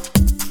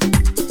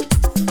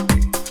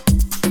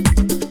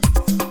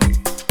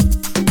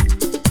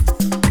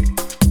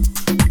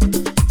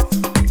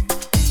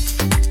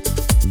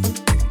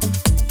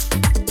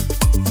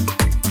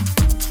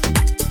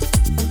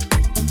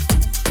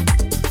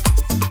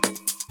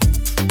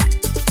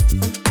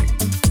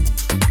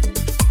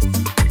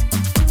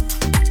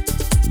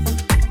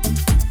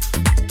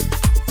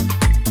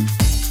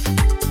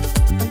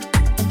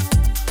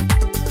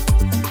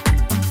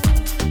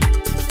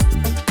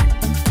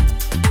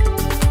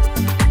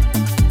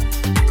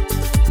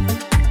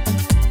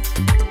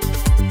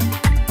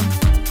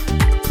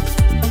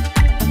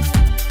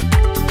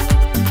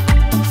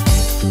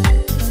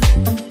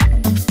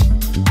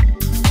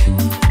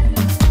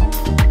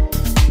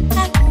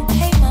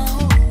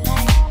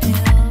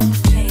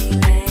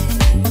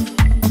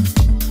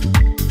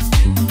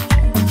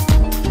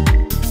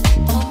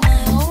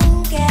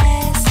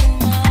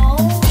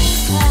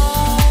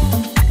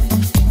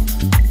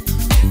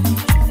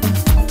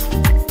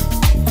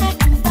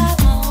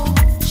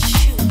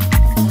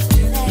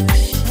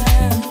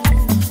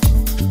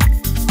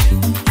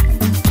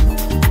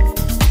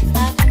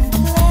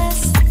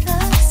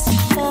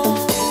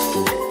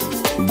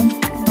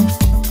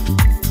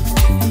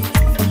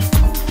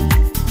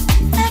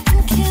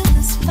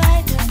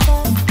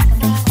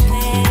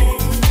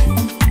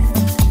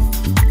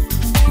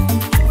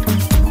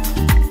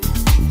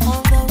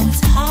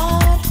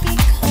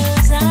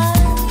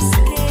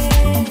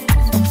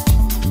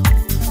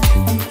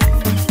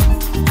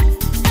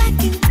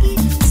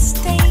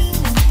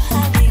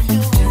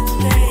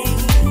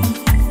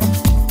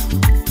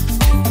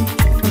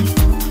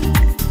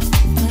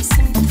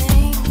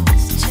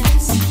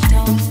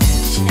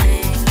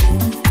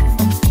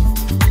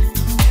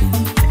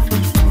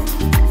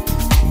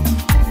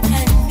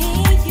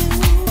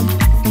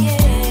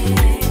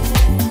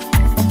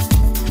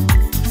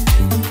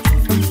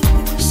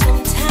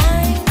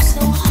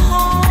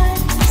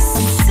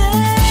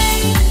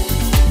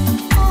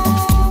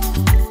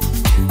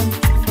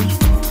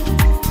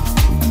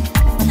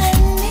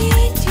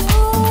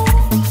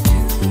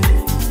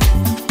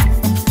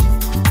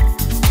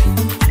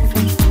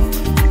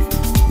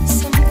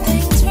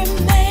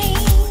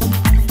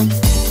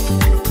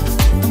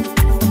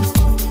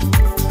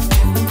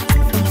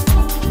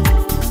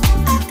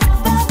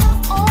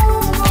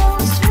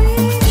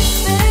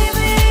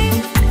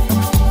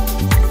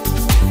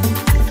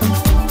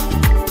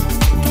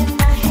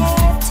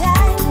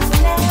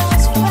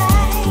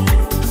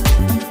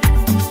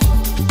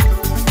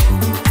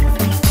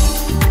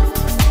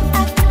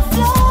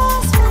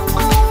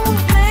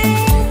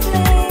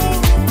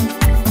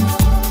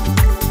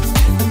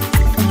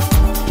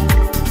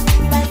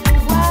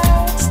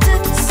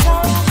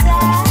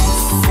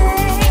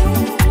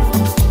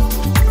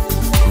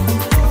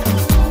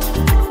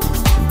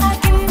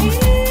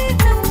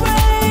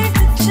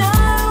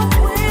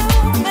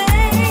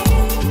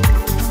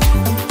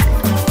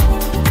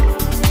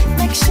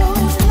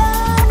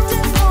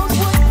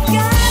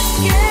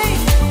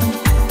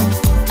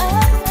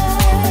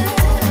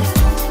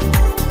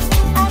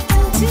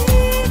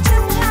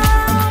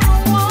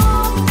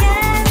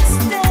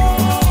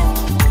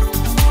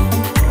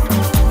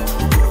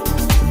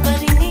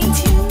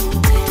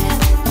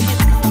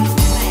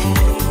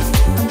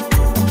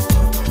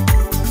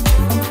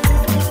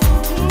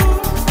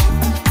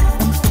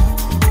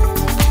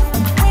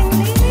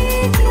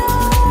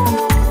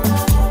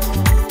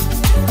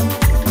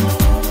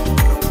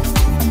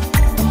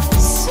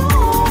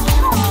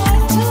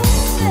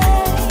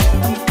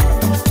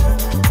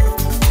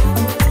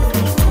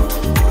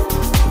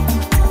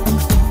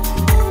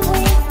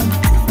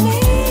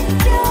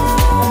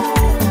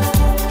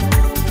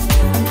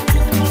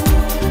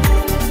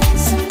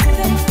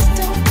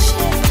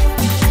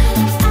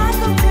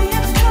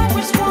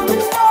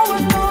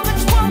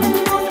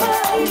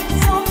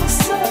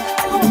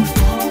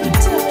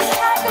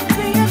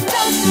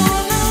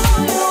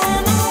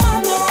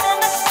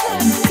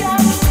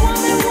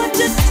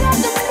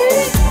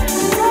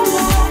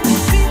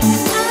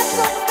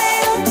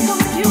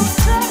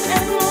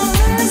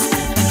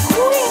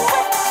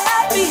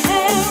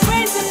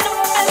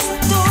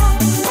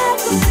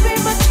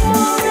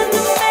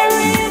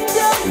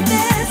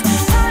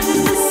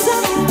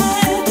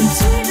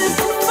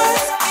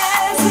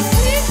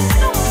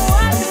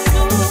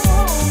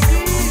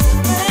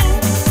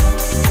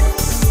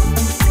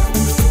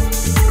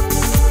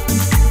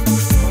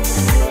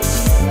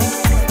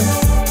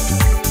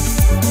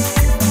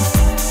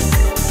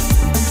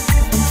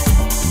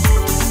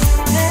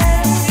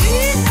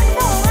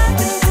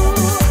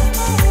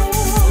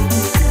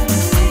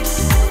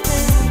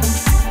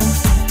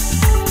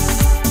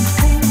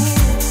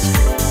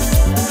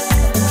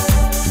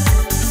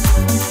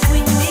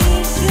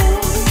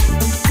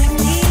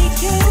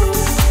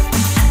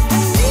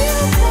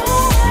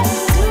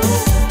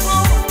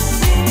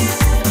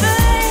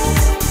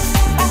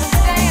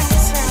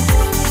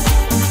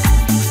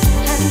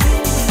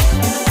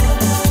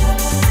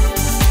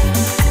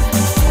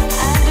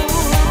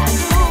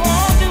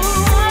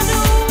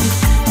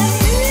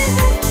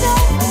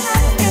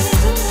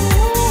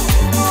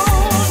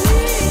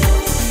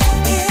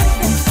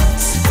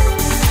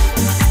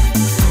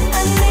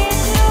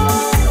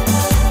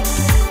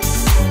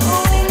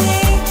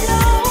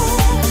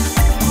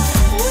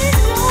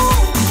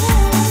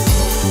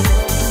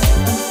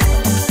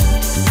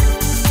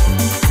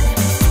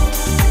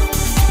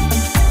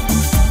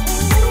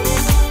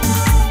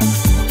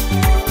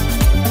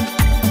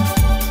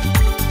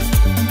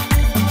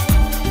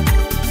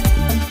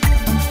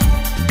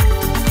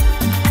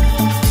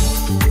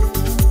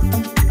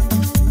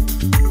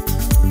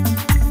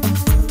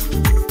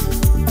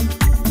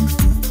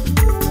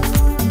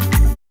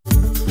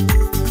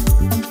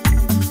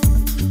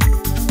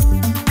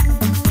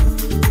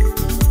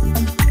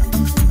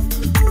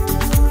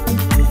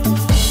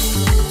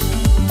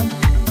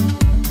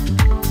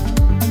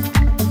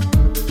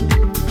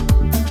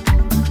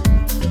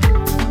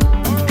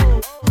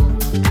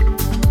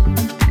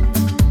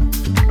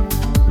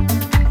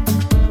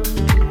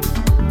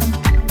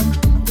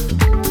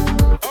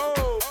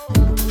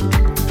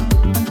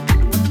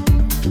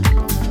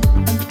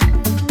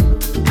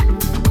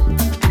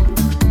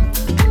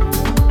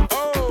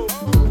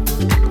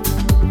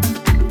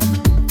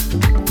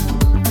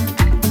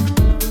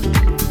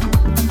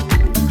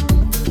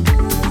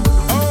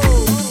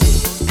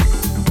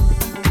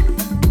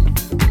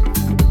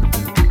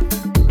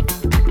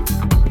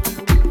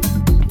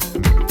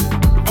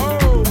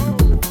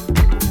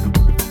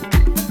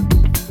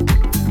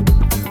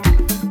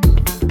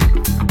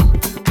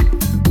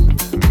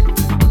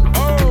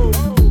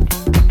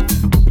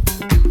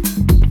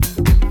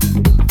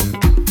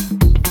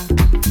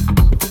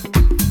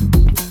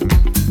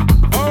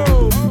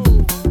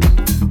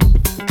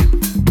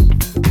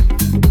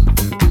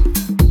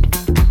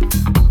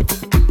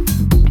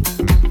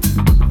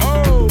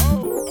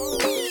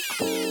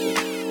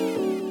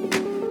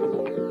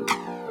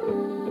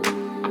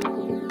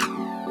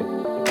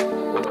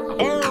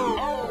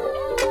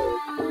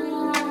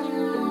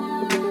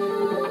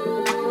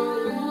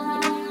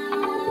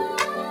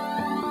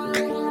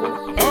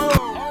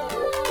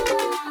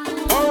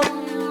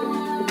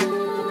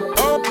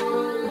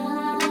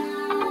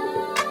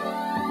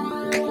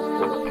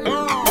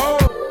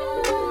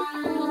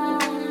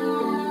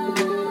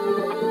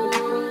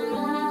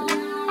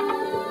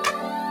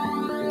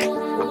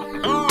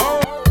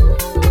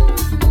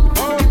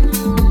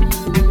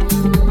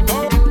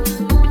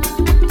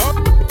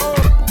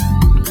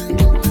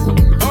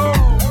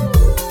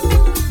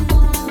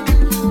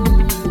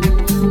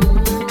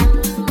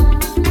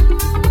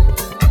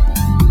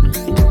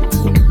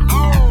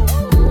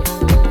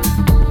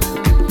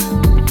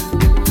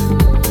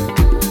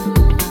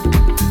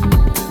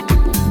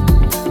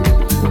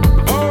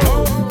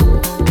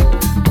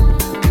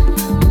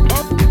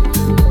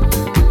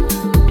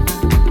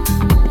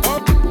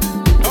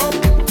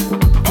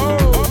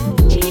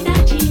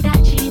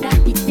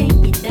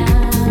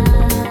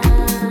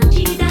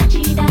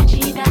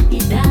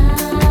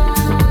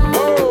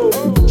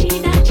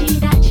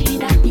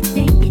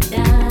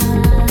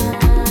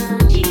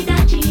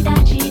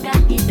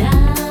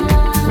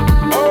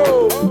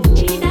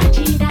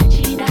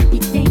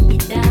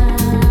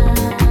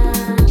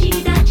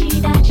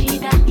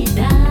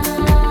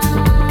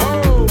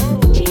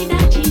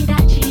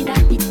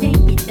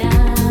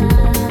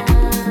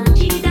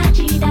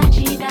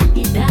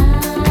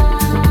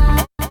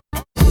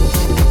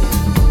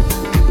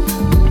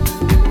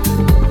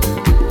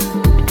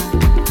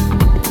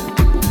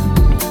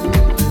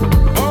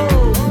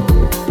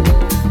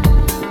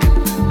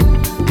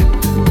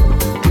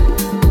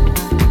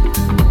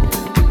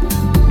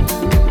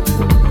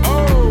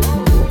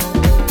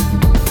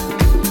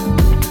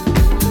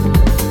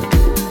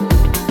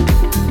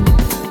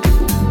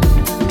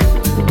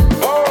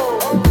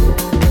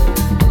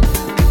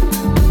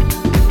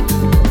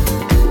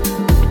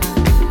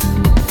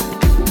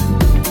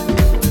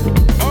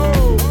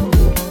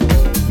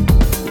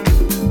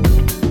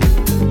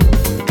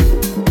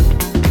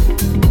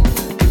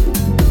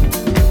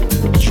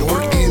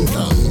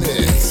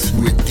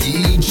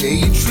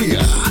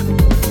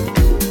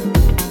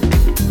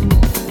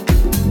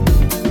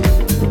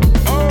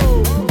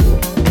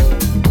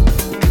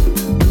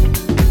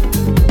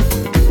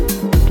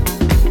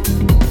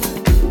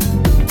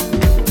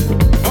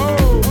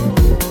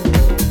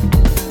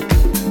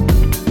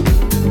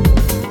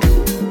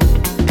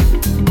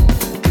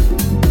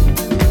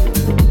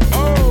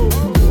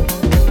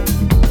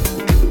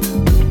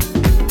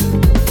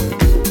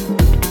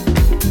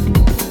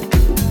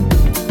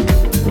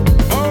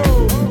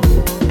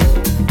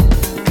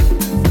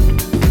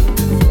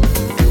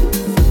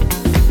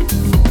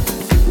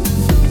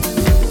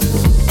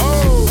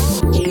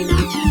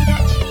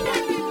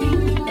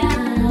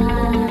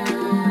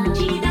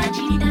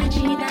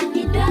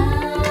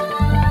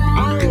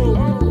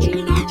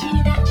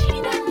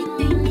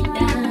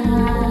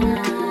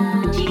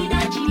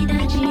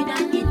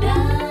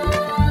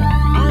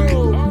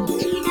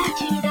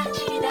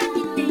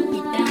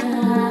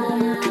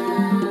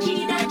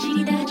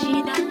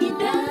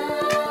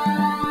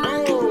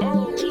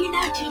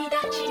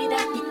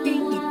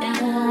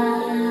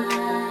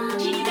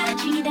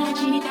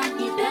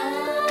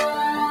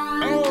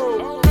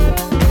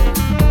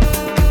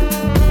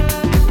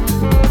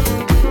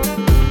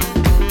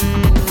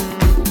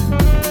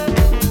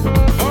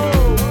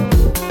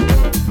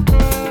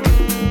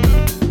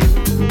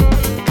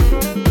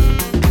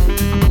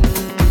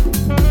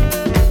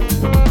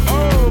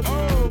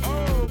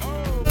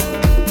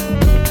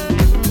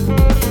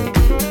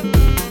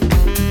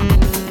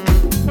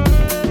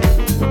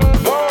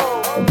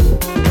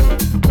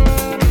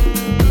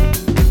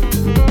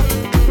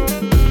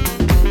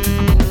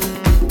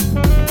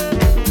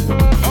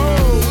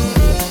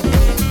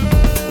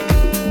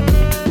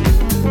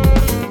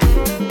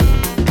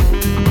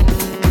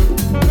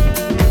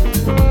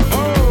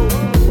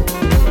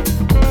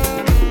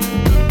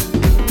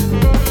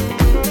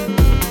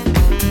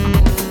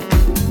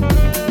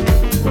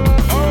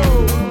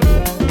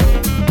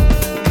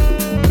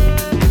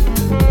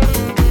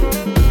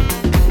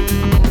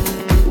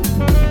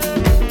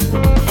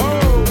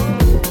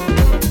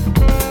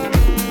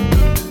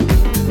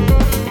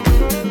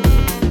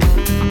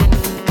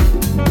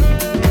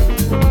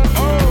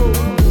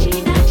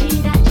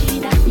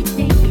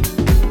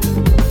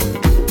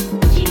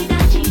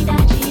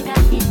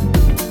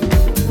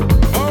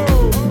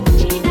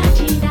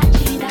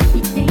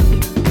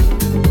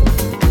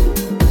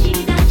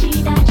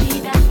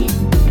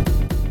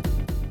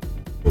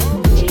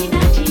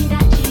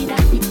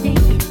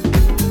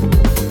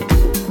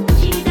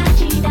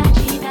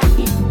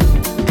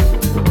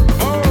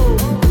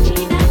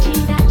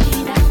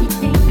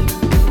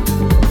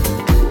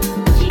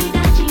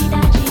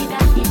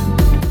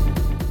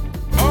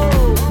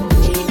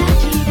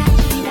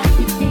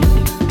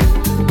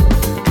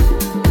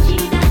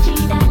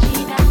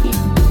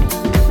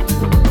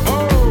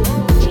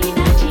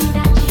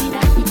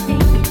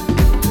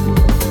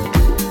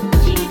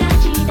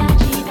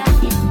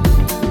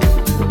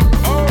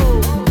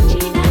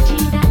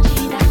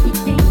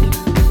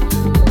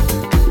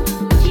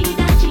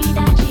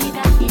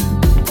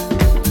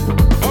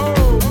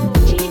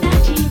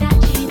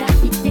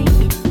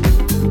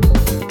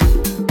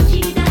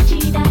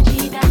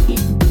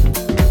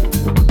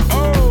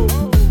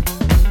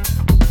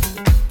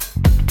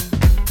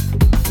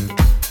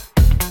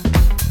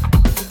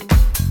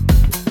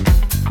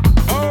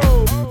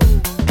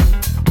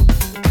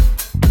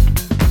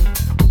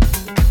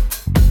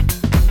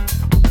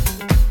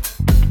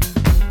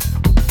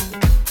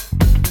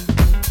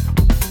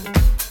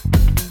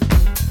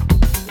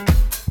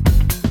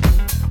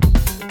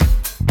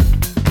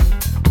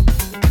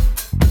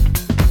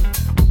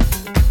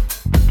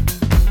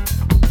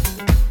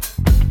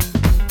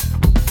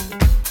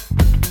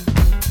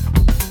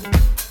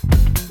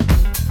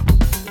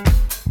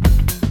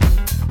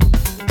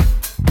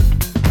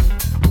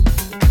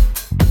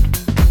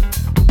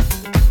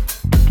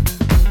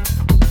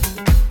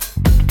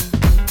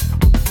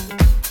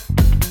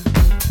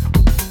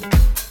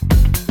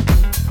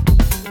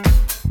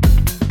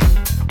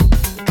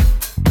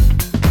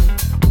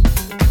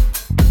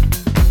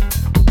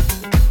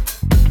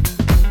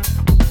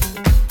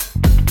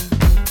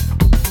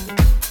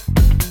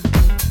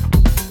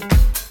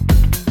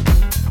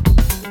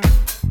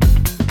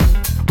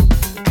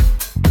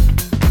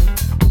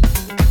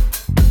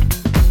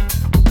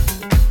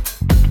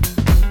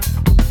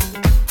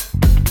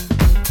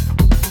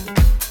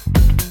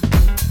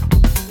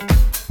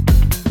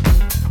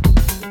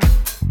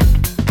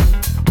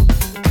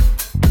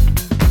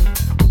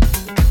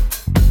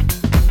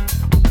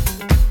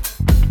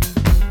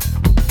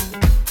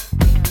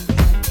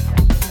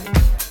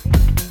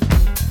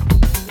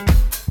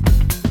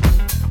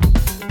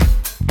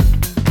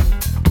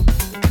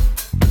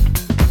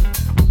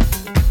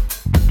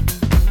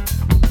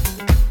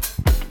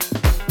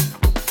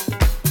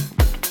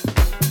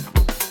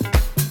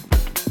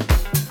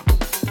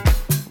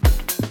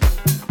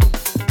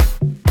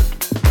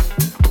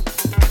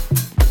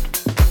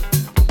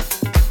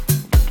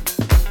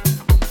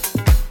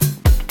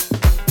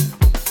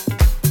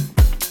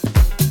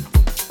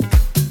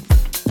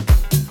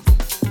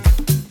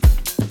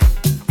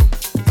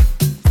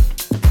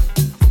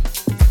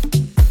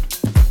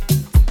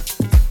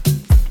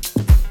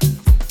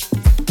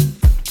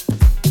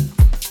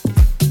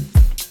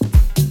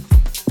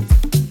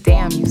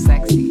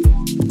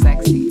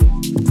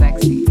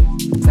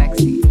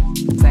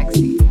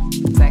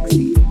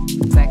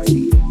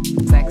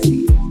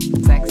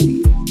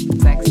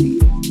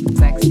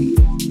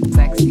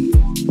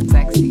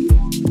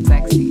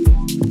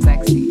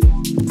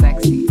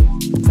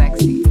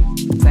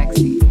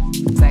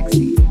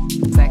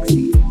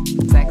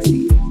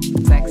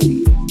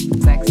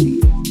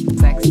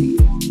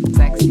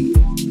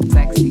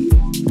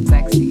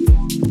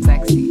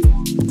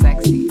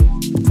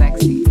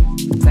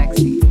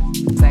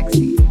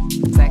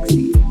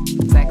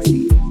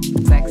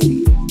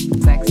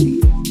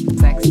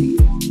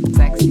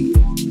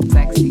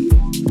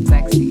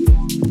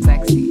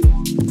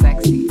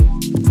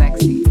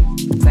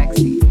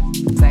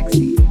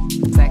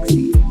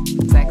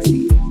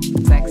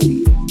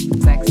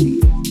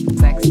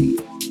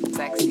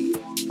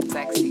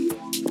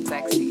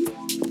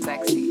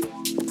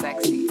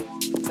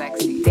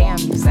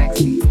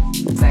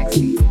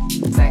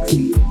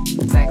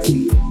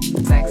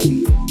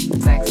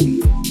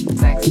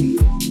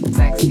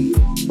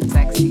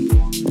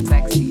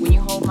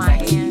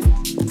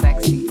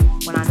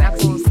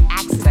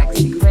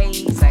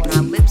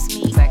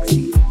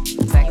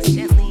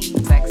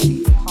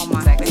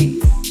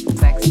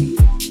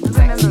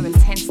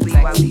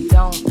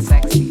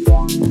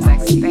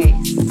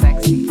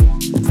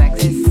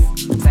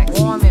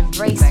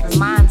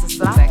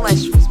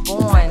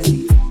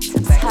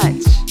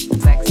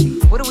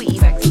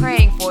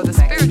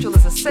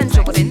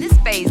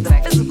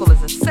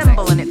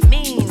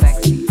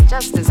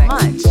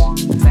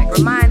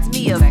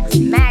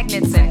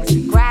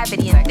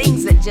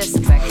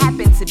 just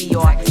happen to be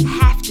or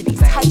have to be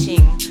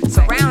touching,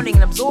 surrounding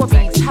and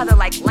absorbing each other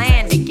like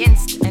land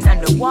against and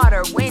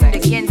underwater, wind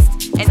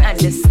against and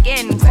under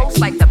skin, close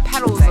like the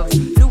petals of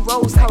new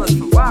rose-colored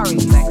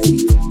Ferraris,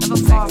 never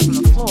far from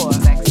the floor.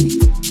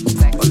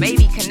 Or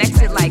maybe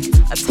connected like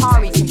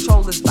Atari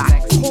controllers by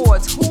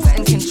cords. Who's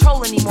in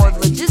control anymore?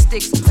 The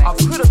logistics are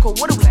critical.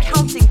 What are we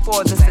counting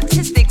for? The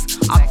statistics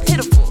are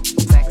pitiful.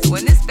 So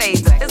in this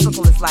phase, the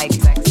physical is like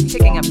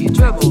picking up your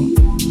dribble.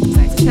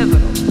 It's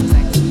pivotal.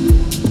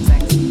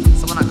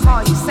 So when I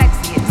call you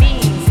sexy, it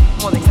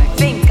means more than you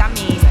think. I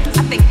mean,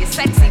 I think you're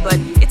sexy, but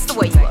it's the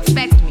way you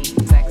affect me.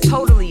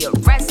 Totally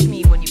arrest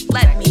me when you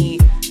let me.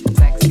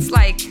 It's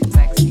like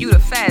you the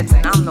feds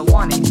and I'm the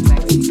wanted.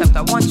 Except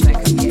I want you to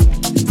come get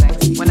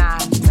me. When I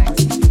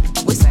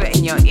whisper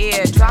in your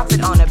ear, drop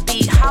it on a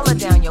beat, holler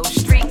down your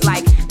street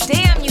like,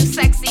 damn you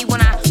sexy.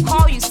 When I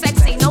call you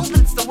sexy, know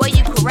that it's the way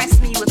you caress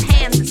me with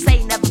hands that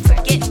say never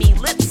forget me.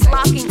 Lips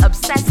locking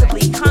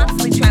obsessively,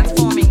 constantly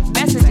transforming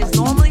messages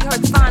normally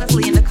heard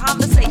sonically into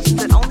conversations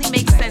that only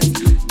make sense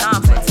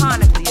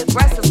non-platonically,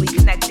 aggressively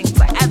connecting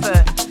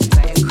forever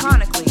and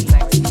chronically.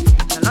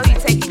 I know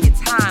you're taking your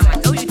time. I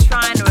know you're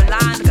trying to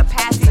rely on the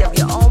capacity of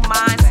your own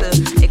mind to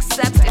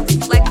accept and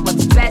reflect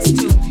what's best,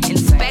 to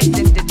inspect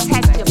and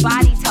detect your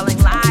body telling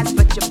lies,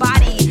 but your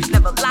body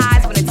never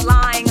lies when it's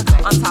lying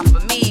on top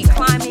of me,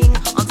 climbing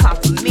on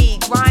top of me,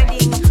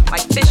 grinding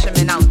like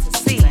fishermen out to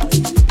sea.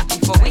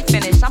 Before we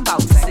finish, I'm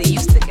about to see you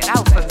stick it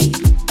out for me,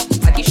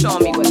 like you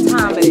showing me what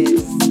time it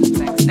is.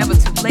 Never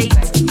too late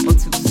or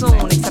too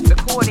soon, except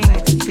according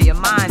to your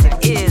mind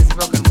it is.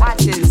 Broken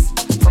watches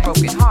for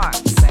broken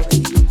hearts.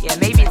 Yeah,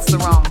 maybe it's the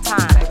wrong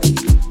time.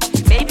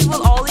 Maybe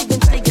we'll all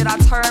eventually get our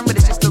turn, but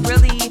it's just a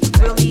really,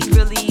 really,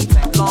 really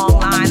long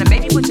line. Or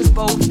maybe we're just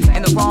both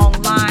in the wrong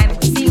line.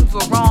 It seems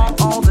we're wrong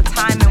all the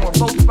time, and we're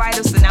both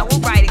writers, so now we're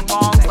righting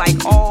wrongs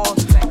like all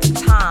the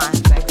time.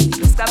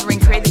 Discovering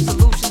creative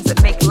solutions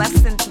that make less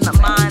sense in the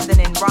mind than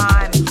in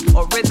rhyme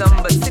or rhythm,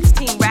 but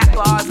 16 rap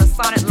bars or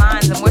sonnet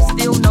lines, and we're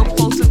still no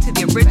closer to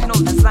the original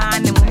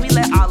design than when we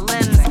let our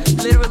limbs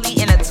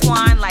literally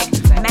intertwine like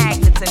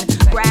magnets and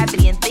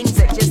gravity and things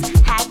that just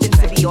happen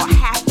to be or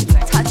have to be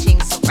touching,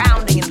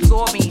 surrounding and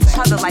absorbing each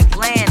other like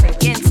land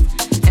against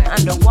and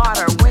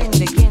underwater, wind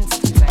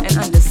against and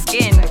under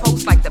skin,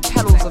 close like the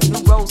petals of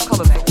new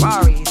rose-colored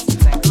Ferraris,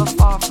 never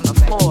far from the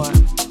floor.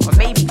 Or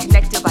maybe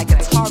connected like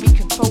Atari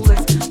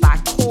controllers by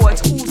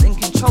cords. Who's in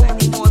control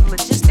anymore? The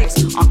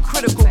logistics are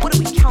critical. What are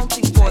we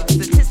counting for?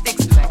 The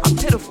statistics are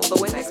pitiful.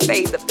 Though in this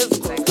phase, the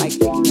physical is like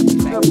picking up the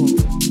dribble.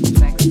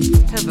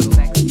 Pivotal.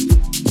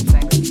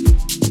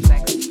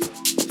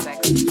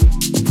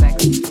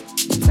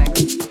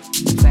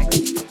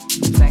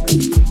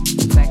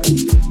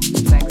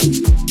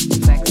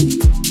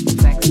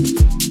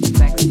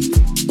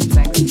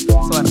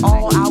 So at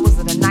all hours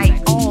of the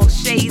night, all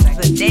shades of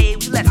the day,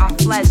 we let our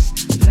flesh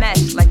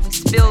mesh like we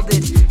spilled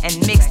it and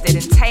mixed it,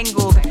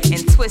 entangled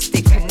and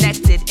twisted,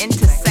 connected,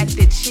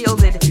 intersected,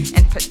 shielded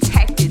and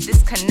protected.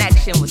 This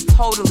connection was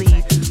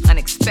totally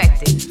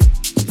unexpected.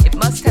 It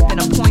must have been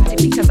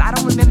appointed because I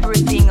don't remember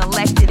it being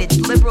elected. It's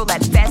liberal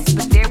at best,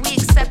 but dare we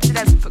accept it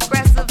as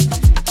progressive?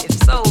 If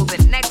so,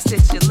 then next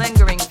it's your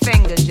lingering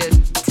fingers, your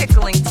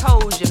tickling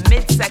toes, your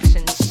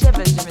midsection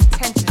shivers, your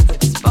intentions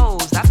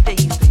exposed. I feel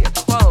you through your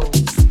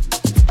clothes.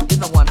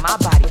 You're the one my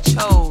body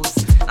chose.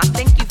 I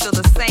think you feel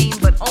the same,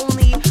 but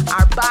only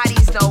our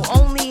bodies know.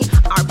 Only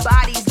our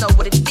bodies know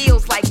what it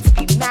feels like to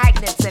be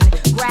magnets and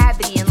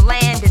gravity and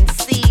land and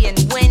sea and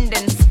wind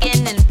and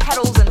skin and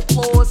petals and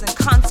floors and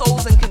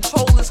consoles and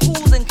controllers.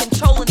 Who's in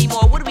control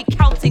anymore? What are we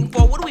counting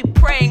for? What are we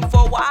praying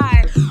for?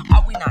 Why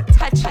are we not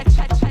touching?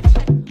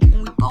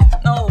 When we both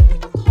know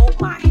when you hold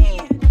my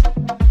hand,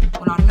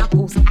 when our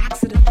knuckles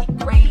accidentally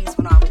graze,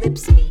 when our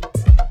lips meet,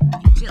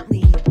 you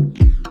gently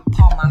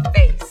palm my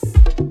face.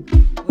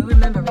 We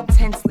remember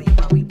intensely,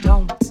 but we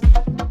don't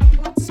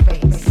want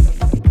space.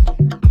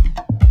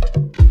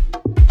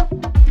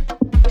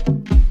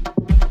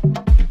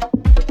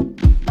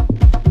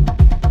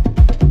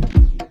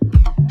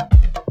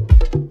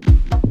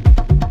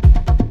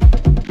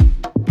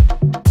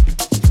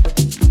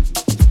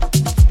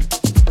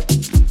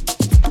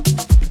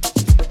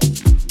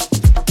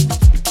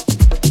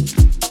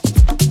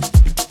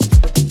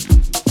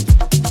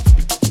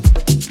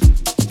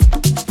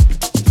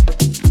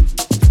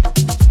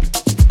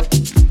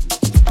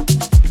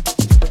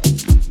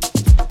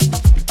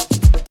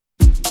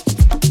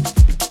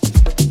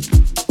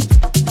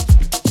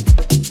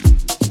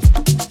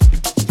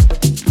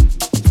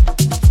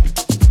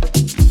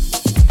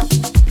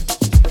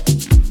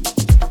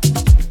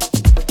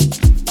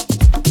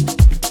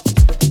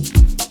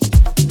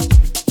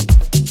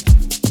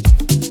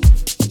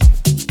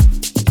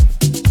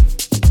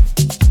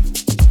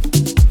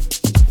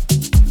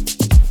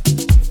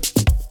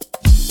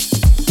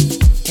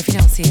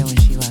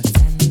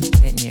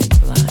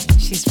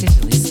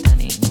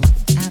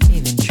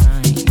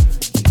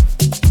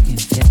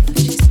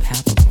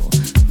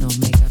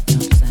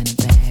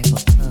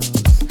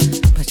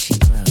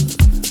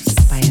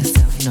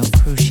 No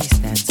crew, she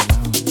stands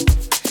alone.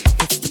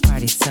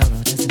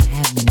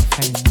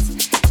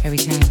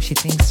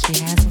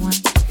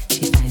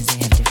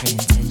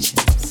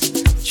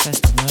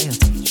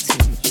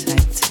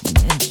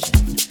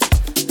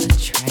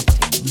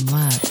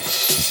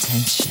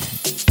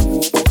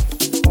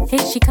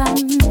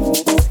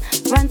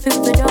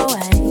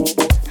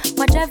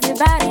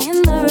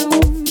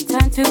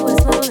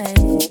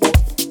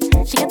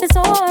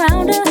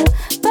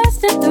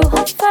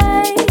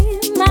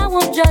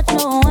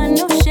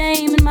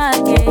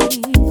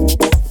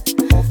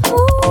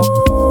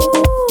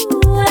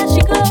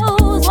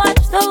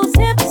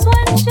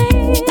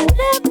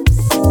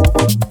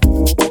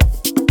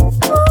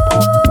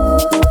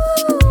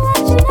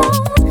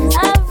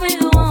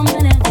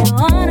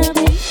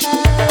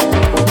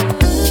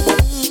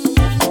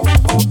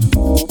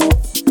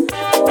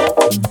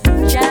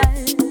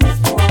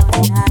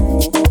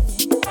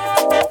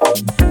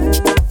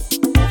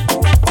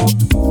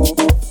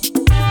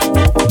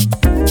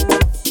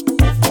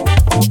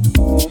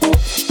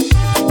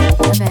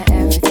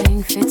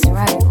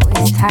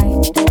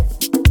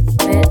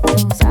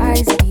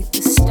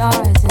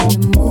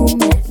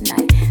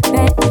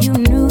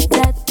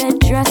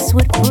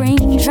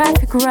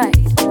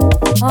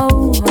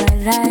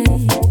 She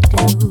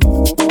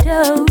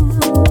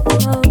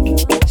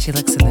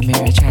looks in the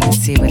mirror trying to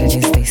see what it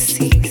is they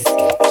seek.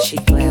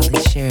 She'd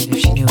gladly share it if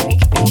she knew what it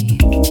could be.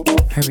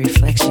 Her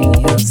reflection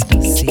yields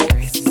no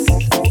secrets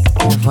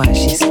of why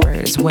she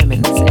spurs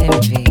women's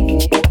envy.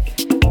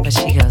 But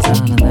she goes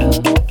on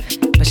alone,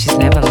 but she's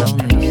never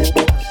lonely.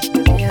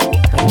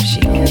 But if she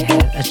only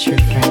had a true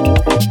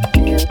friend,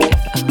 if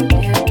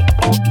only.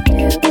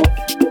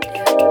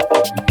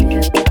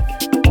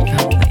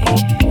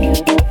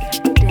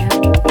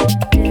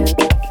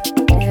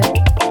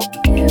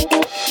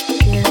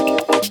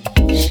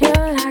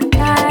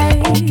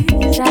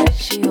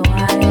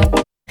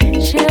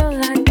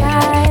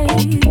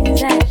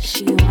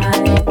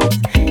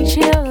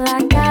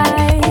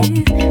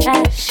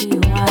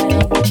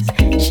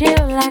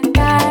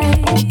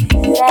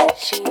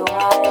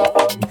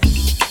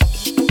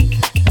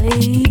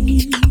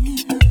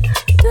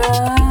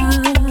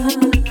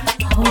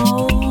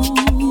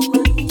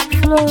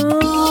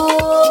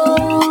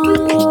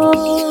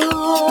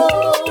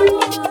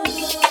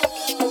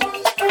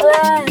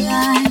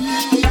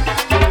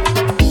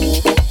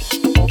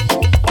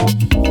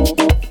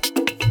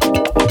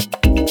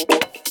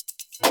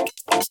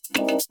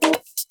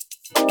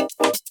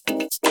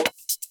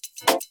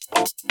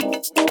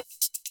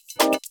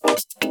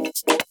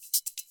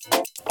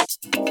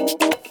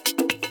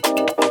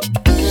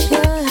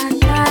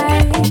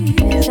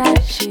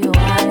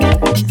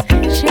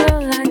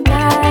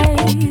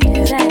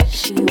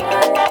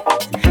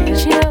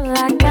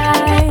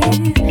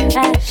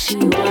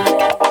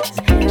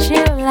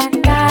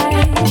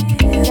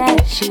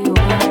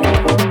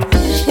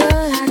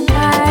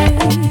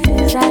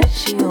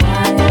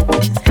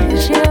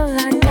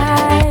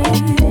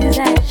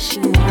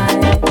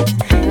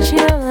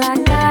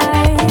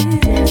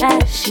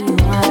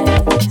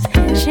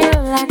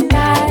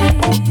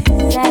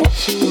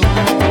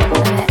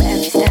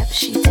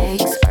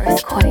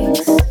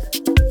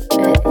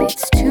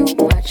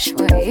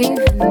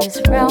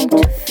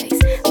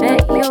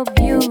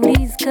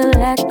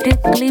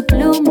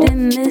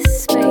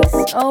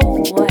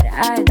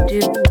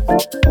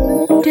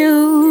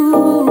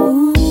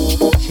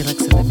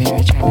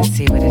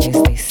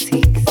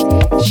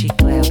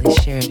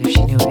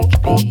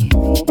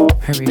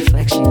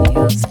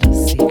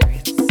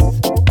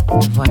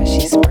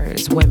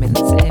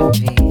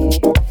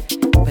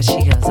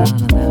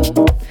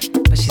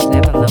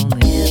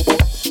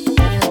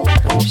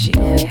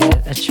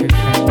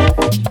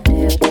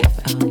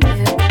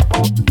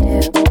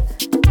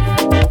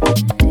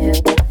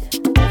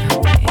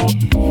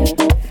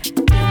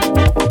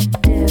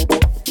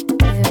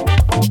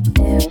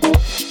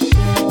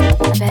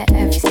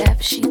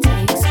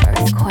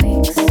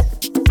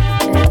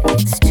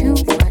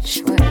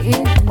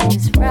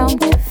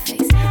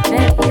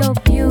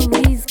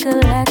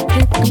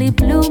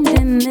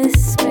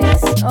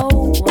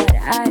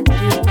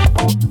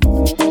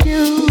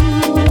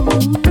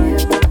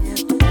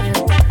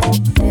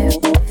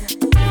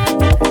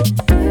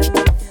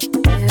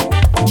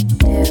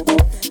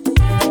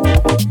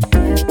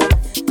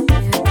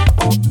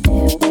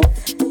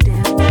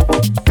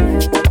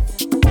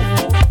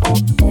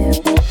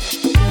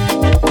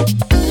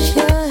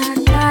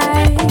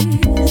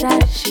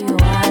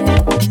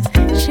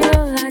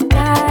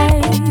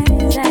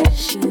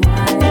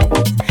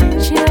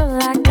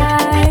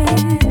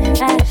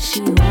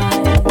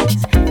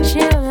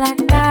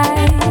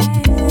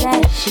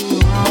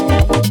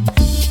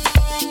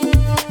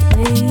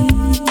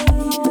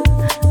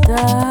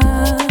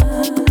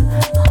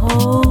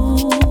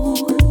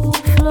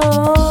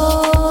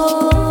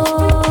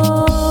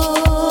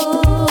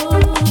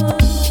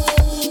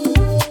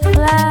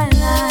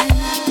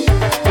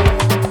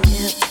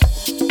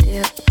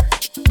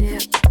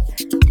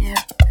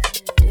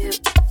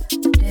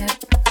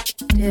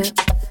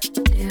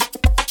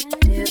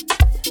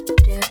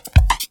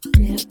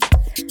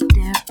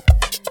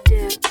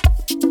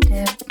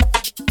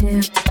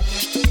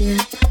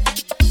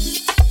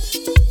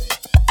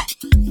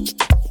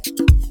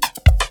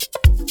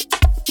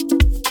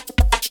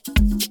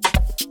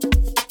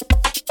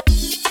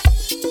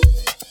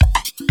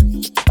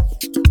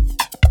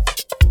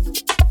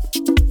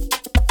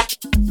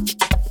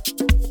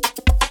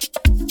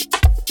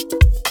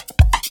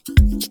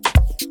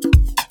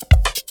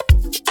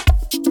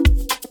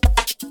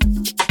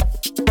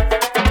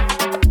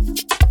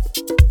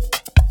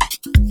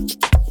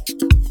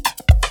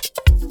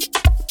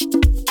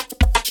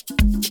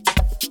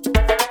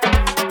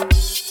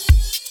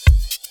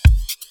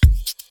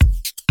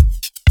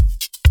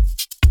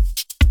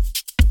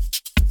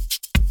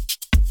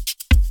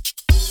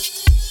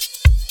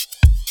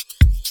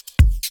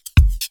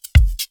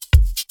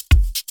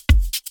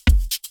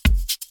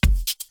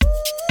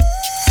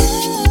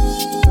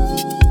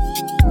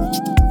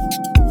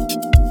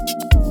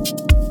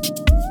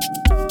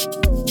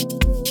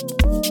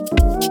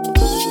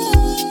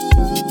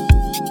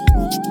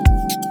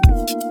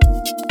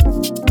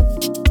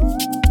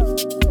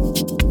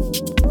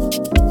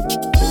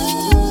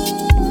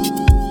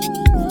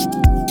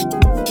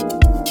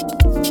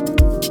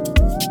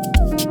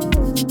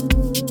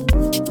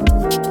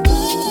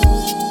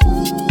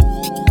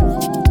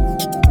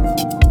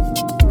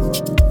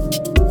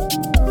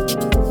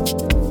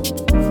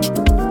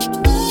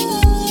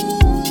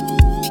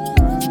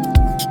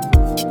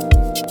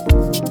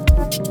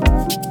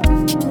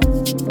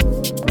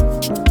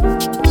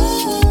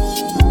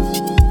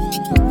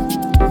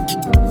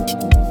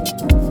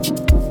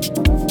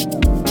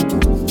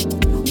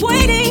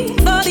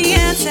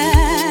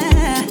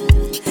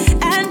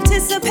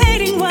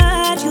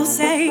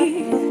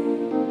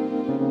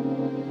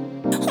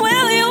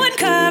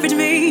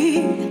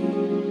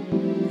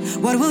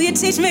 What will you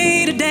teach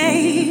me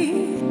today?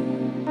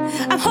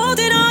 I'm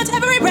holding on to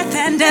every breath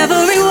and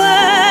every word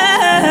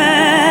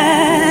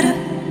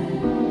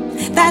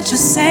that you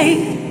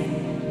say.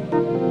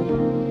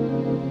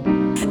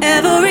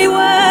 Every word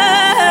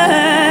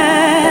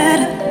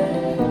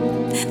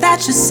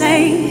that you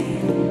say.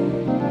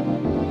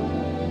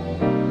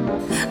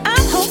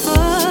 I'm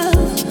hopeful,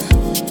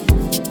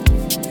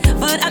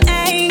 but I'm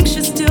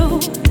anxious too.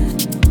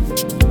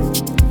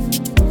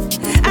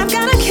 I've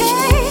got a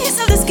case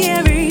of the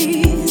scaries.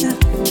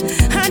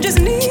 I just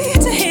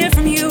need to hear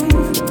from you.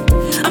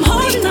 I'm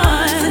holding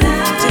on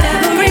to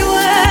every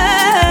word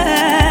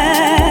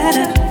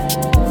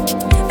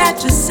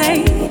that you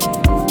say.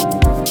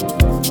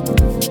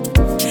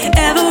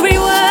 Every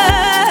word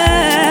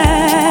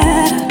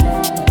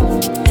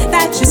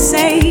that you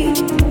say.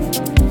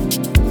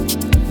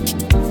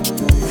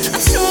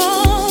 I'm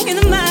strong in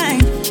the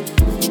mind,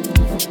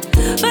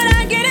 but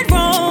I get it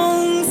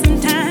wrong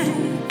sometimes.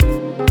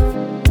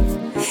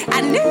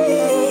 I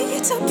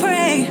need to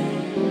pray,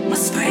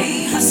 must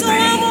pray, so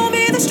I won't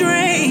be the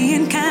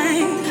straying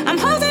kind. I'm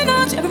holding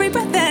on to every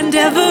breath and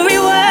every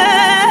word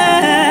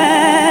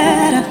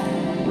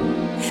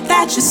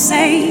that you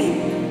say.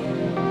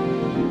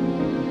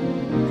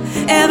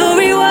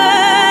 Every word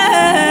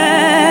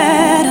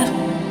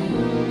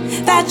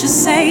that you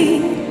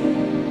say.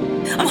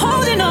 I'm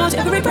holding on to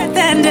every breath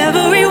and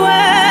every word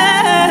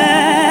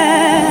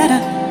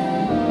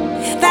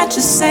that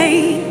you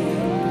say.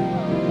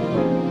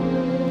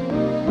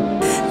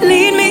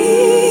 Lead me,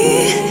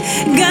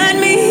 guide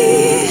me.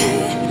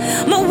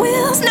 My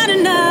will's not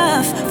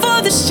enough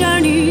for this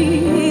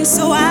journey,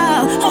 so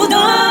I'll hold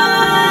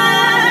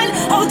on,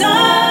 hold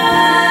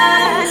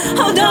on,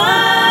 hold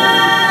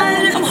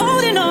on. I'm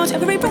holding on to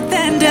every breath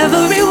and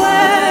every word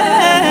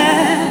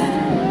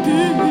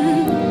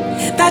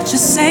that you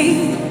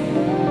say.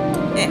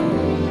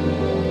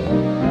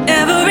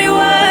 Every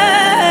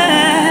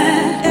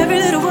word, every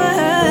little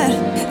word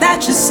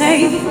that you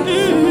say.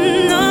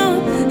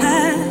 No,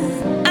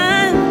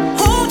 I'm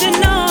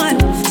holding on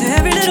to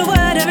every little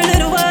word, every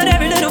little word,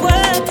 every little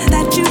word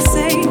that you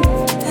say.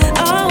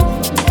 Oh,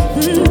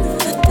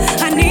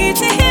 I need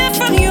to hear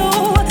from you,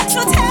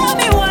 so tell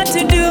me what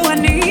to do. I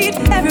need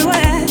every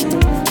word,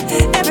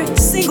 every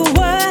single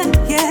word,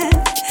 yeah.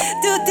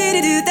 Do that,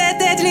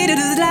 do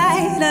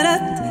like da da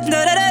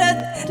da da da.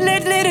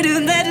 Let do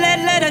that,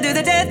 let do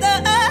the death.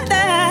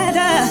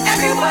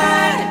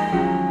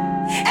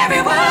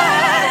 Every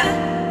word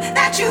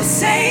that you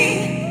say.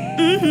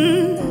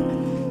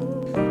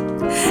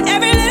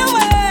 Every little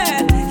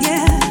word,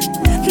 yeah.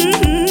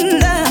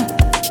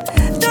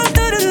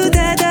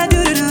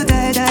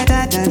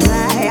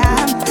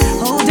 I'm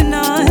holding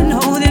on,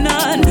 holding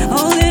on,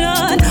 holding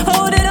on,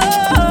 holding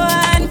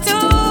on to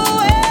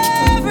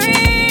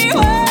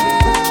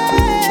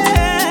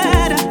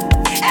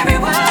every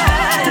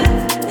word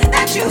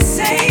that you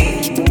say.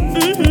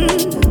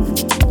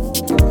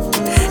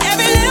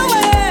 Every little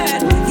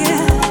word,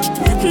 yeah.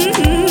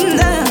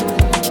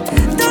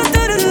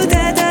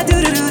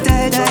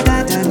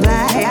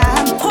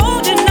 I'm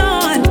holding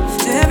on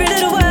to every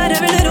little word,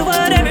 every little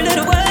word, every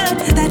little word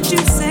that you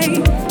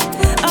say.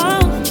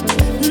 Oh,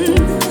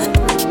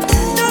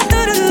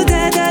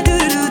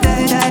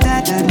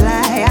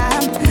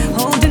 I'm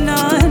holding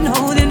on,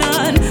 holding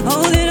on,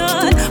 holding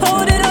on,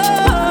 holding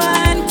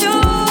on to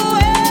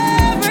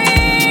every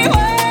word,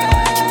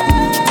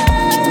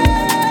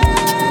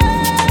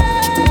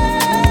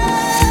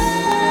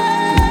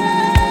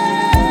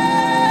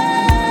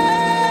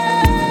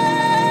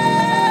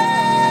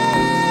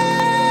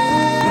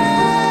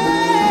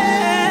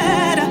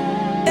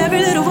 every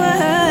little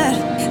word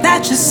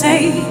that you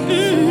say.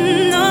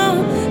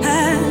 No,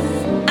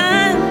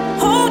 I'm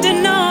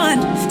holding on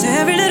to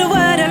every little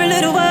word, every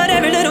little word,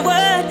 every little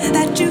word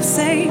that you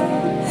say.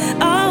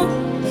 Oh,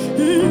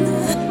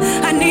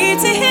 I need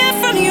to hear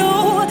from you,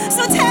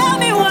 so tell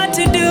me what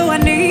to do. I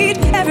need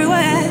every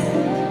word,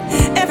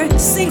 every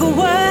single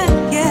word,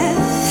 yeah.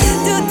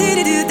 Do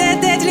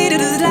that, do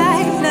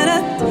like da da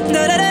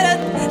da da da.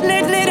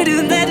 Let do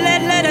that,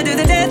 let do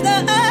the death.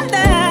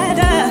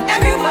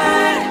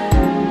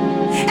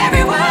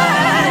 Every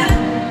word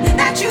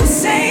that you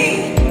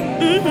say.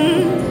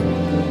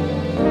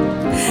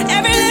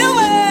 Every little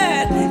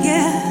word,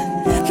 yeah.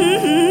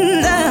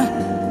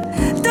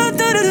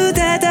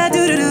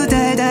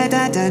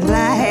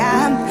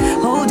 I'm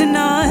holding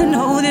on,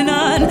 holding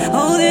on,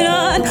 holding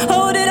on,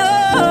 holding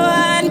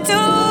on to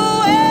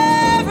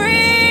every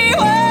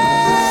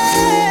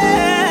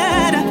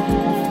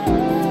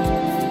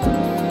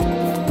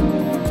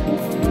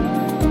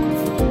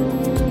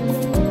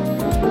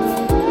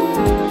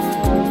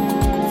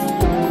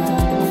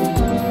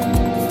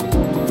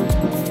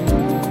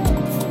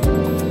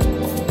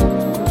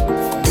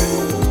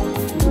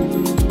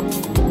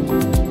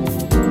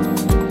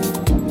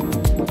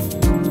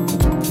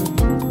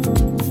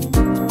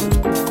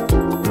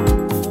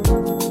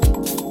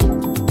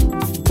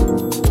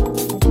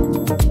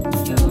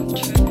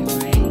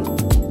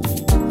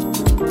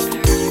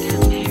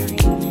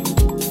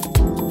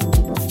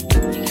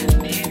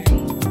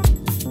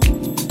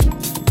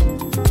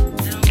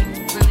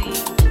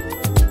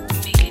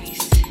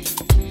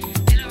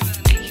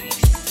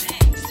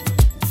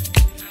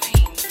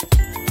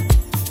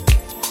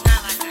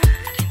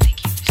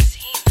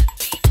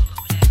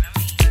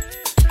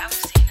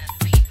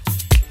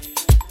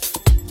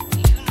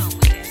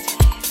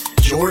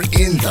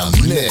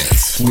the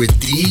mix with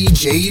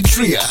DJ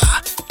Drea.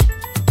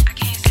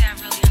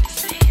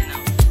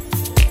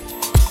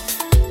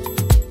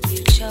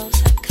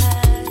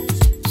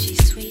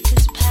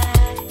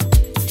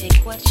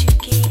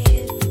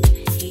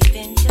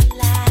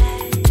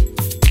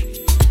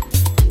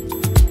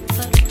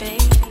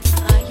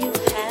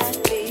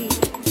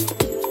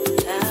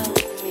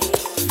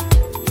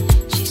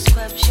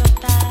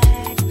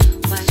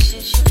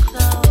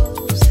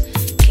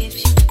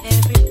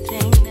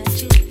 Everything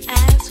that you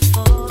asked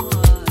for.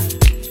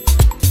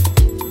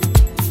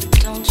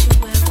 Don't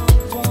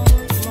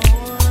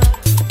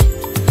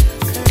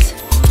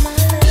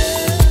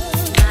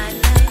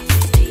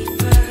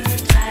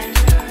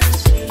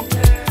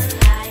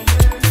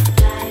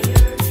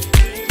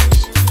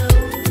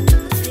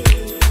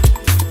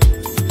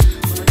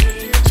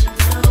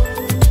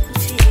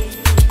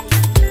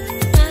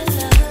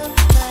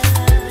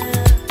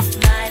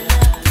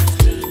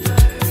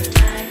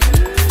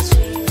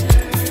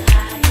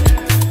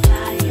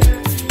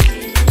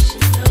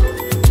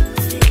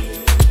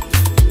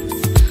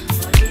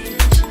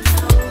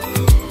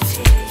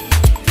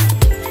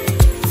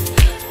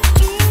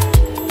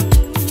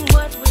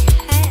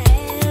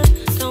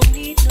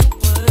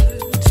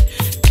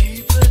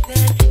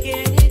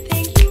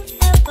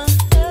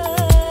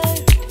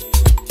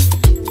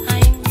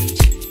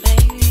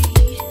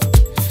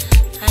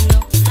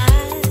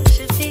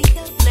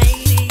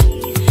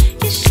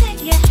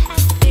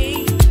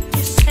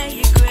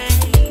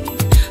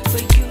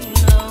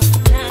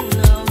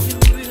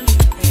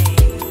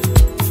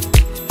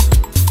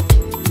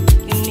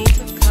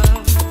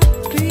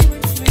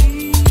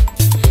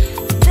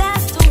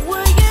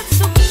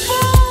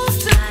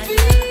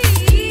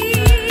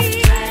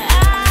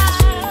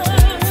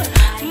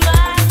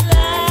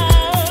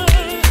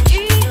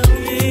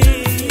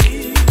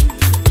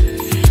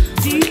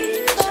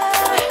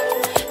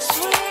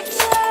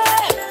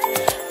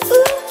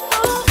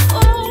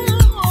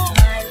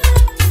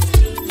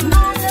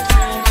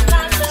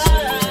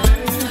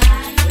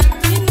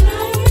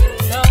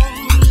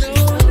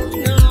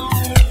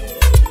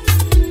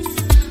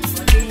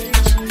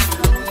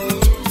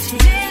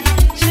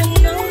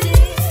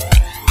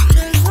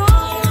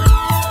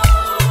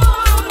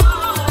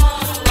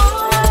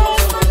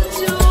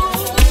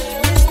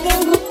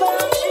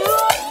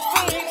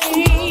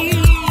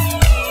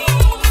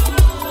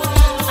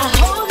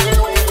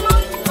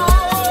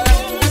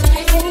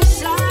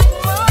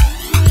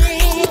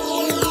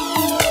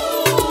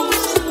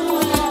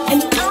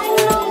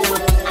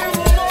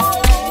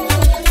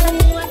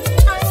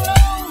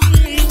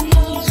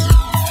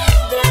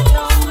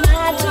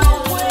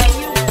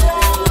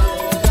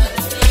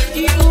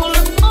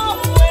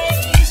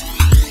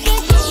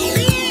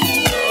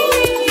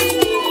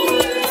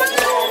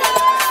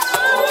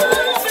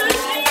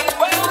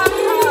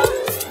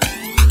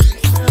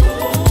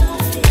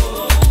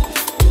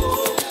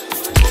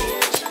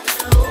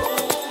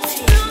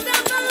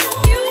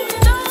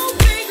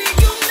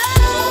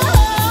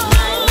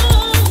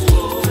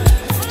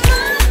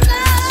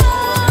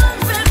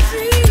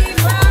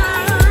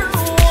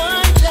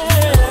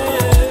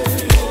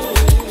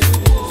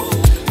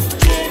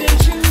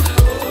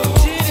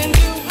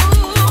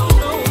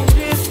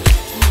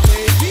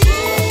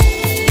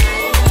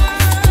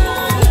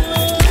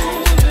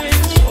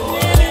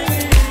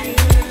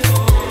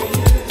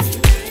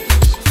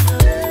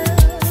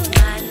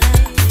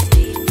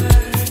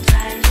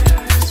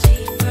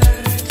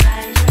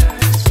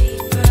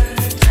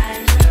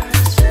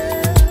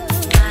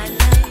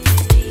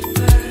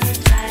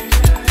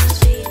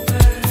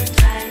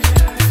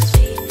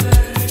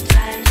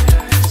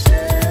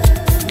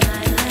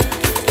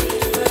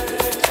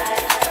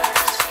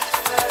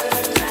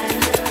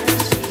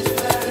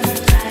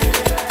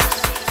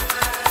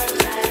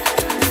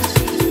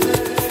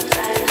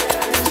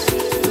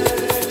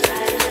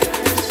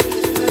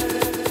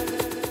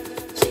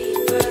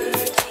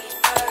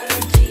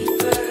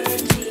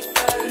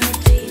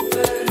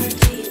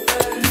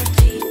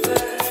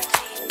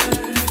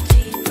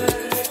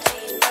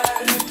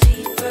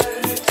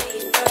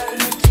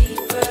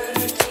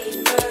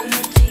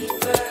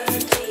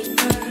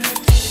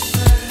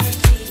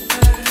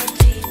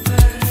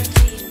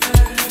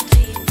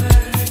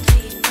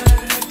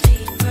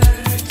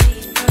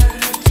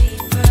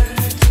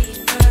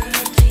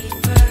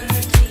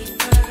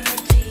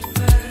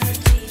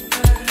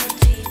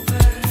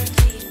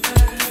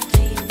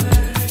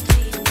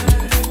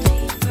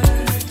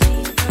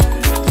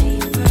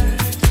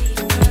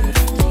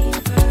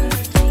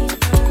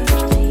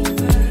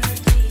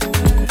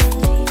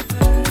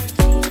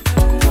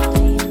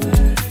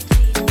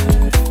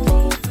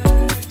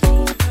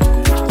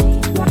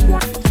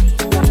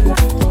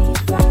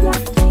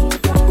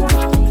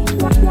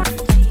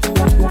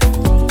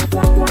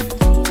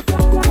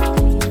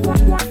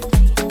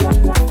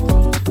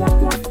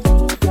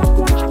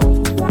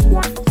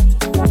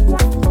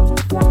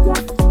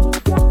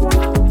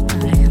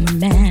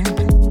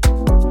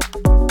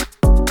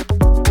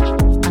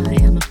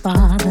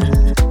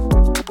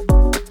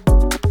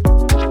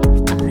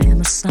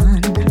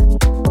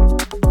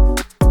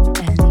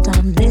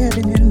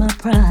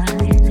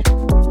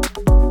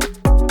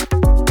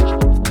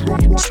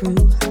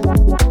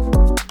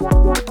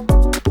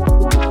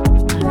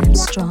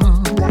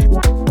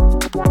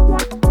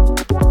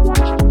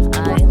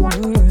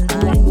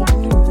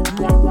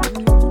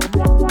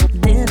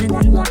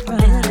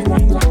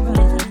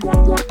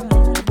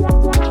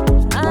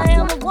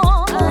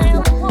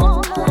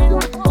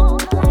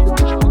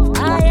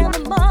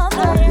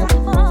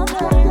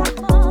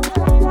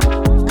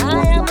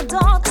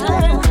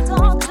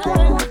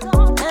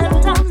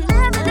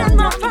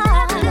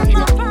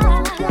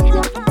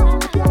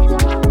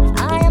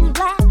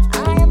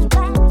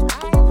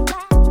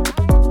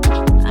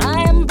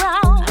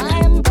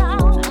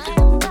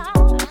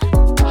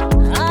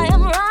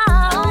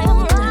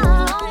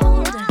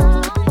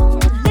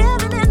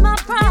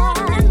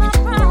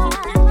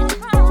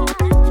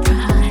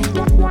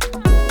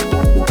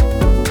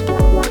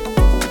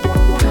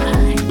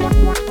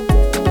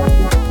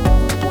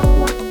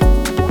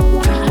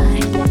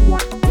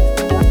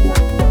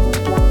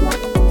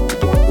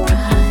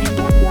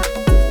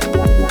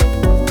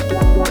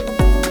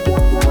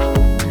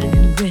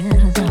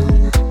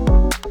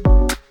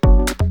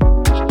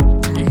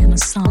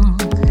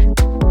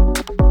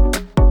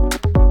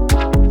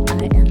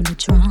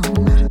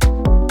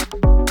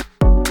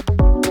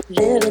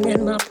living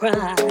in my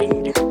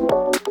pride.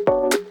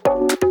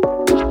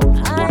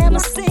 I am a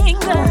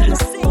singer, a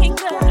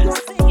singer, a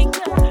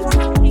singer.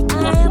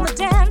 I am a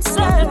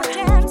dancer,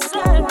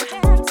 dancer,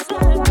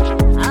 dancer.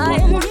 I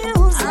am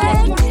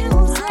music,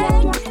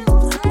 music,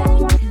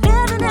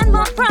 living in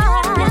my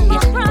pride, my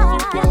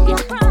pride.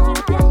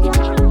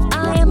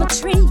 I am a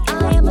tree, I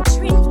am a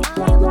tree,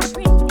 I am a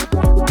tree.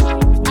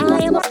 I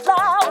am a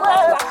flower,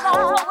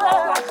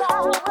 flower,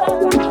 flower.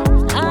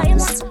 I am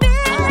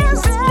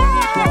spirit,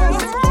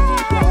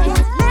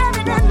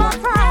 living in my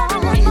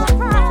pride, my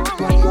pride.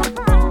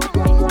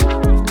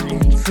 I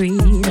am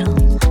freedom.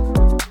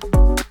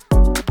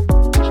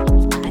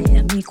 I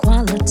am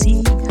equality.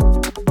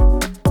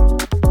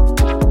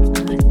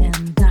 I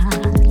am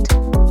God,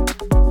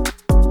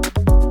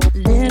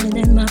 living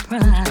in my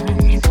pride.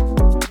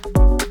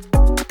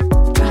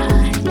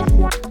 Pride.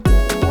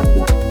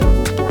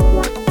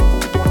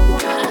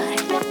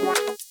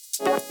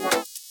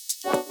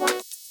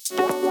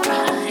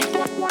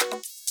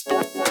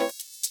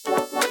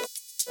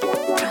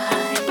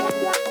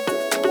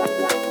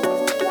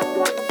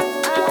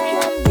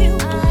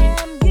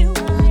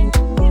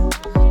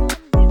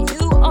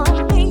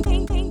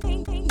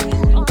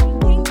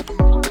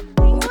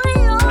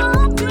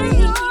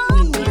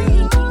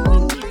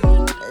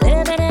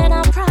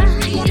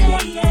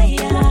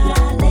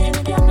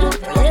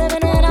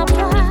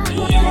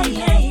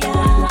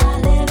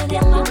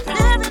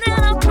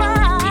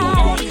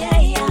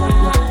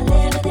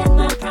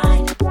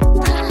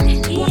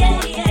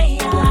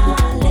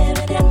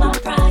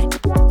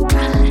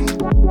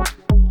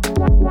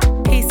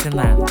 Peace and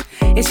love.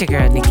 It's your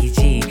girl Nikki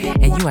G,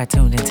 and you are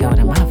tuned into one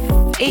of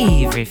my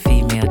favorite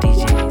female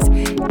DJs,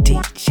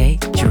 DJ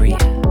Drea.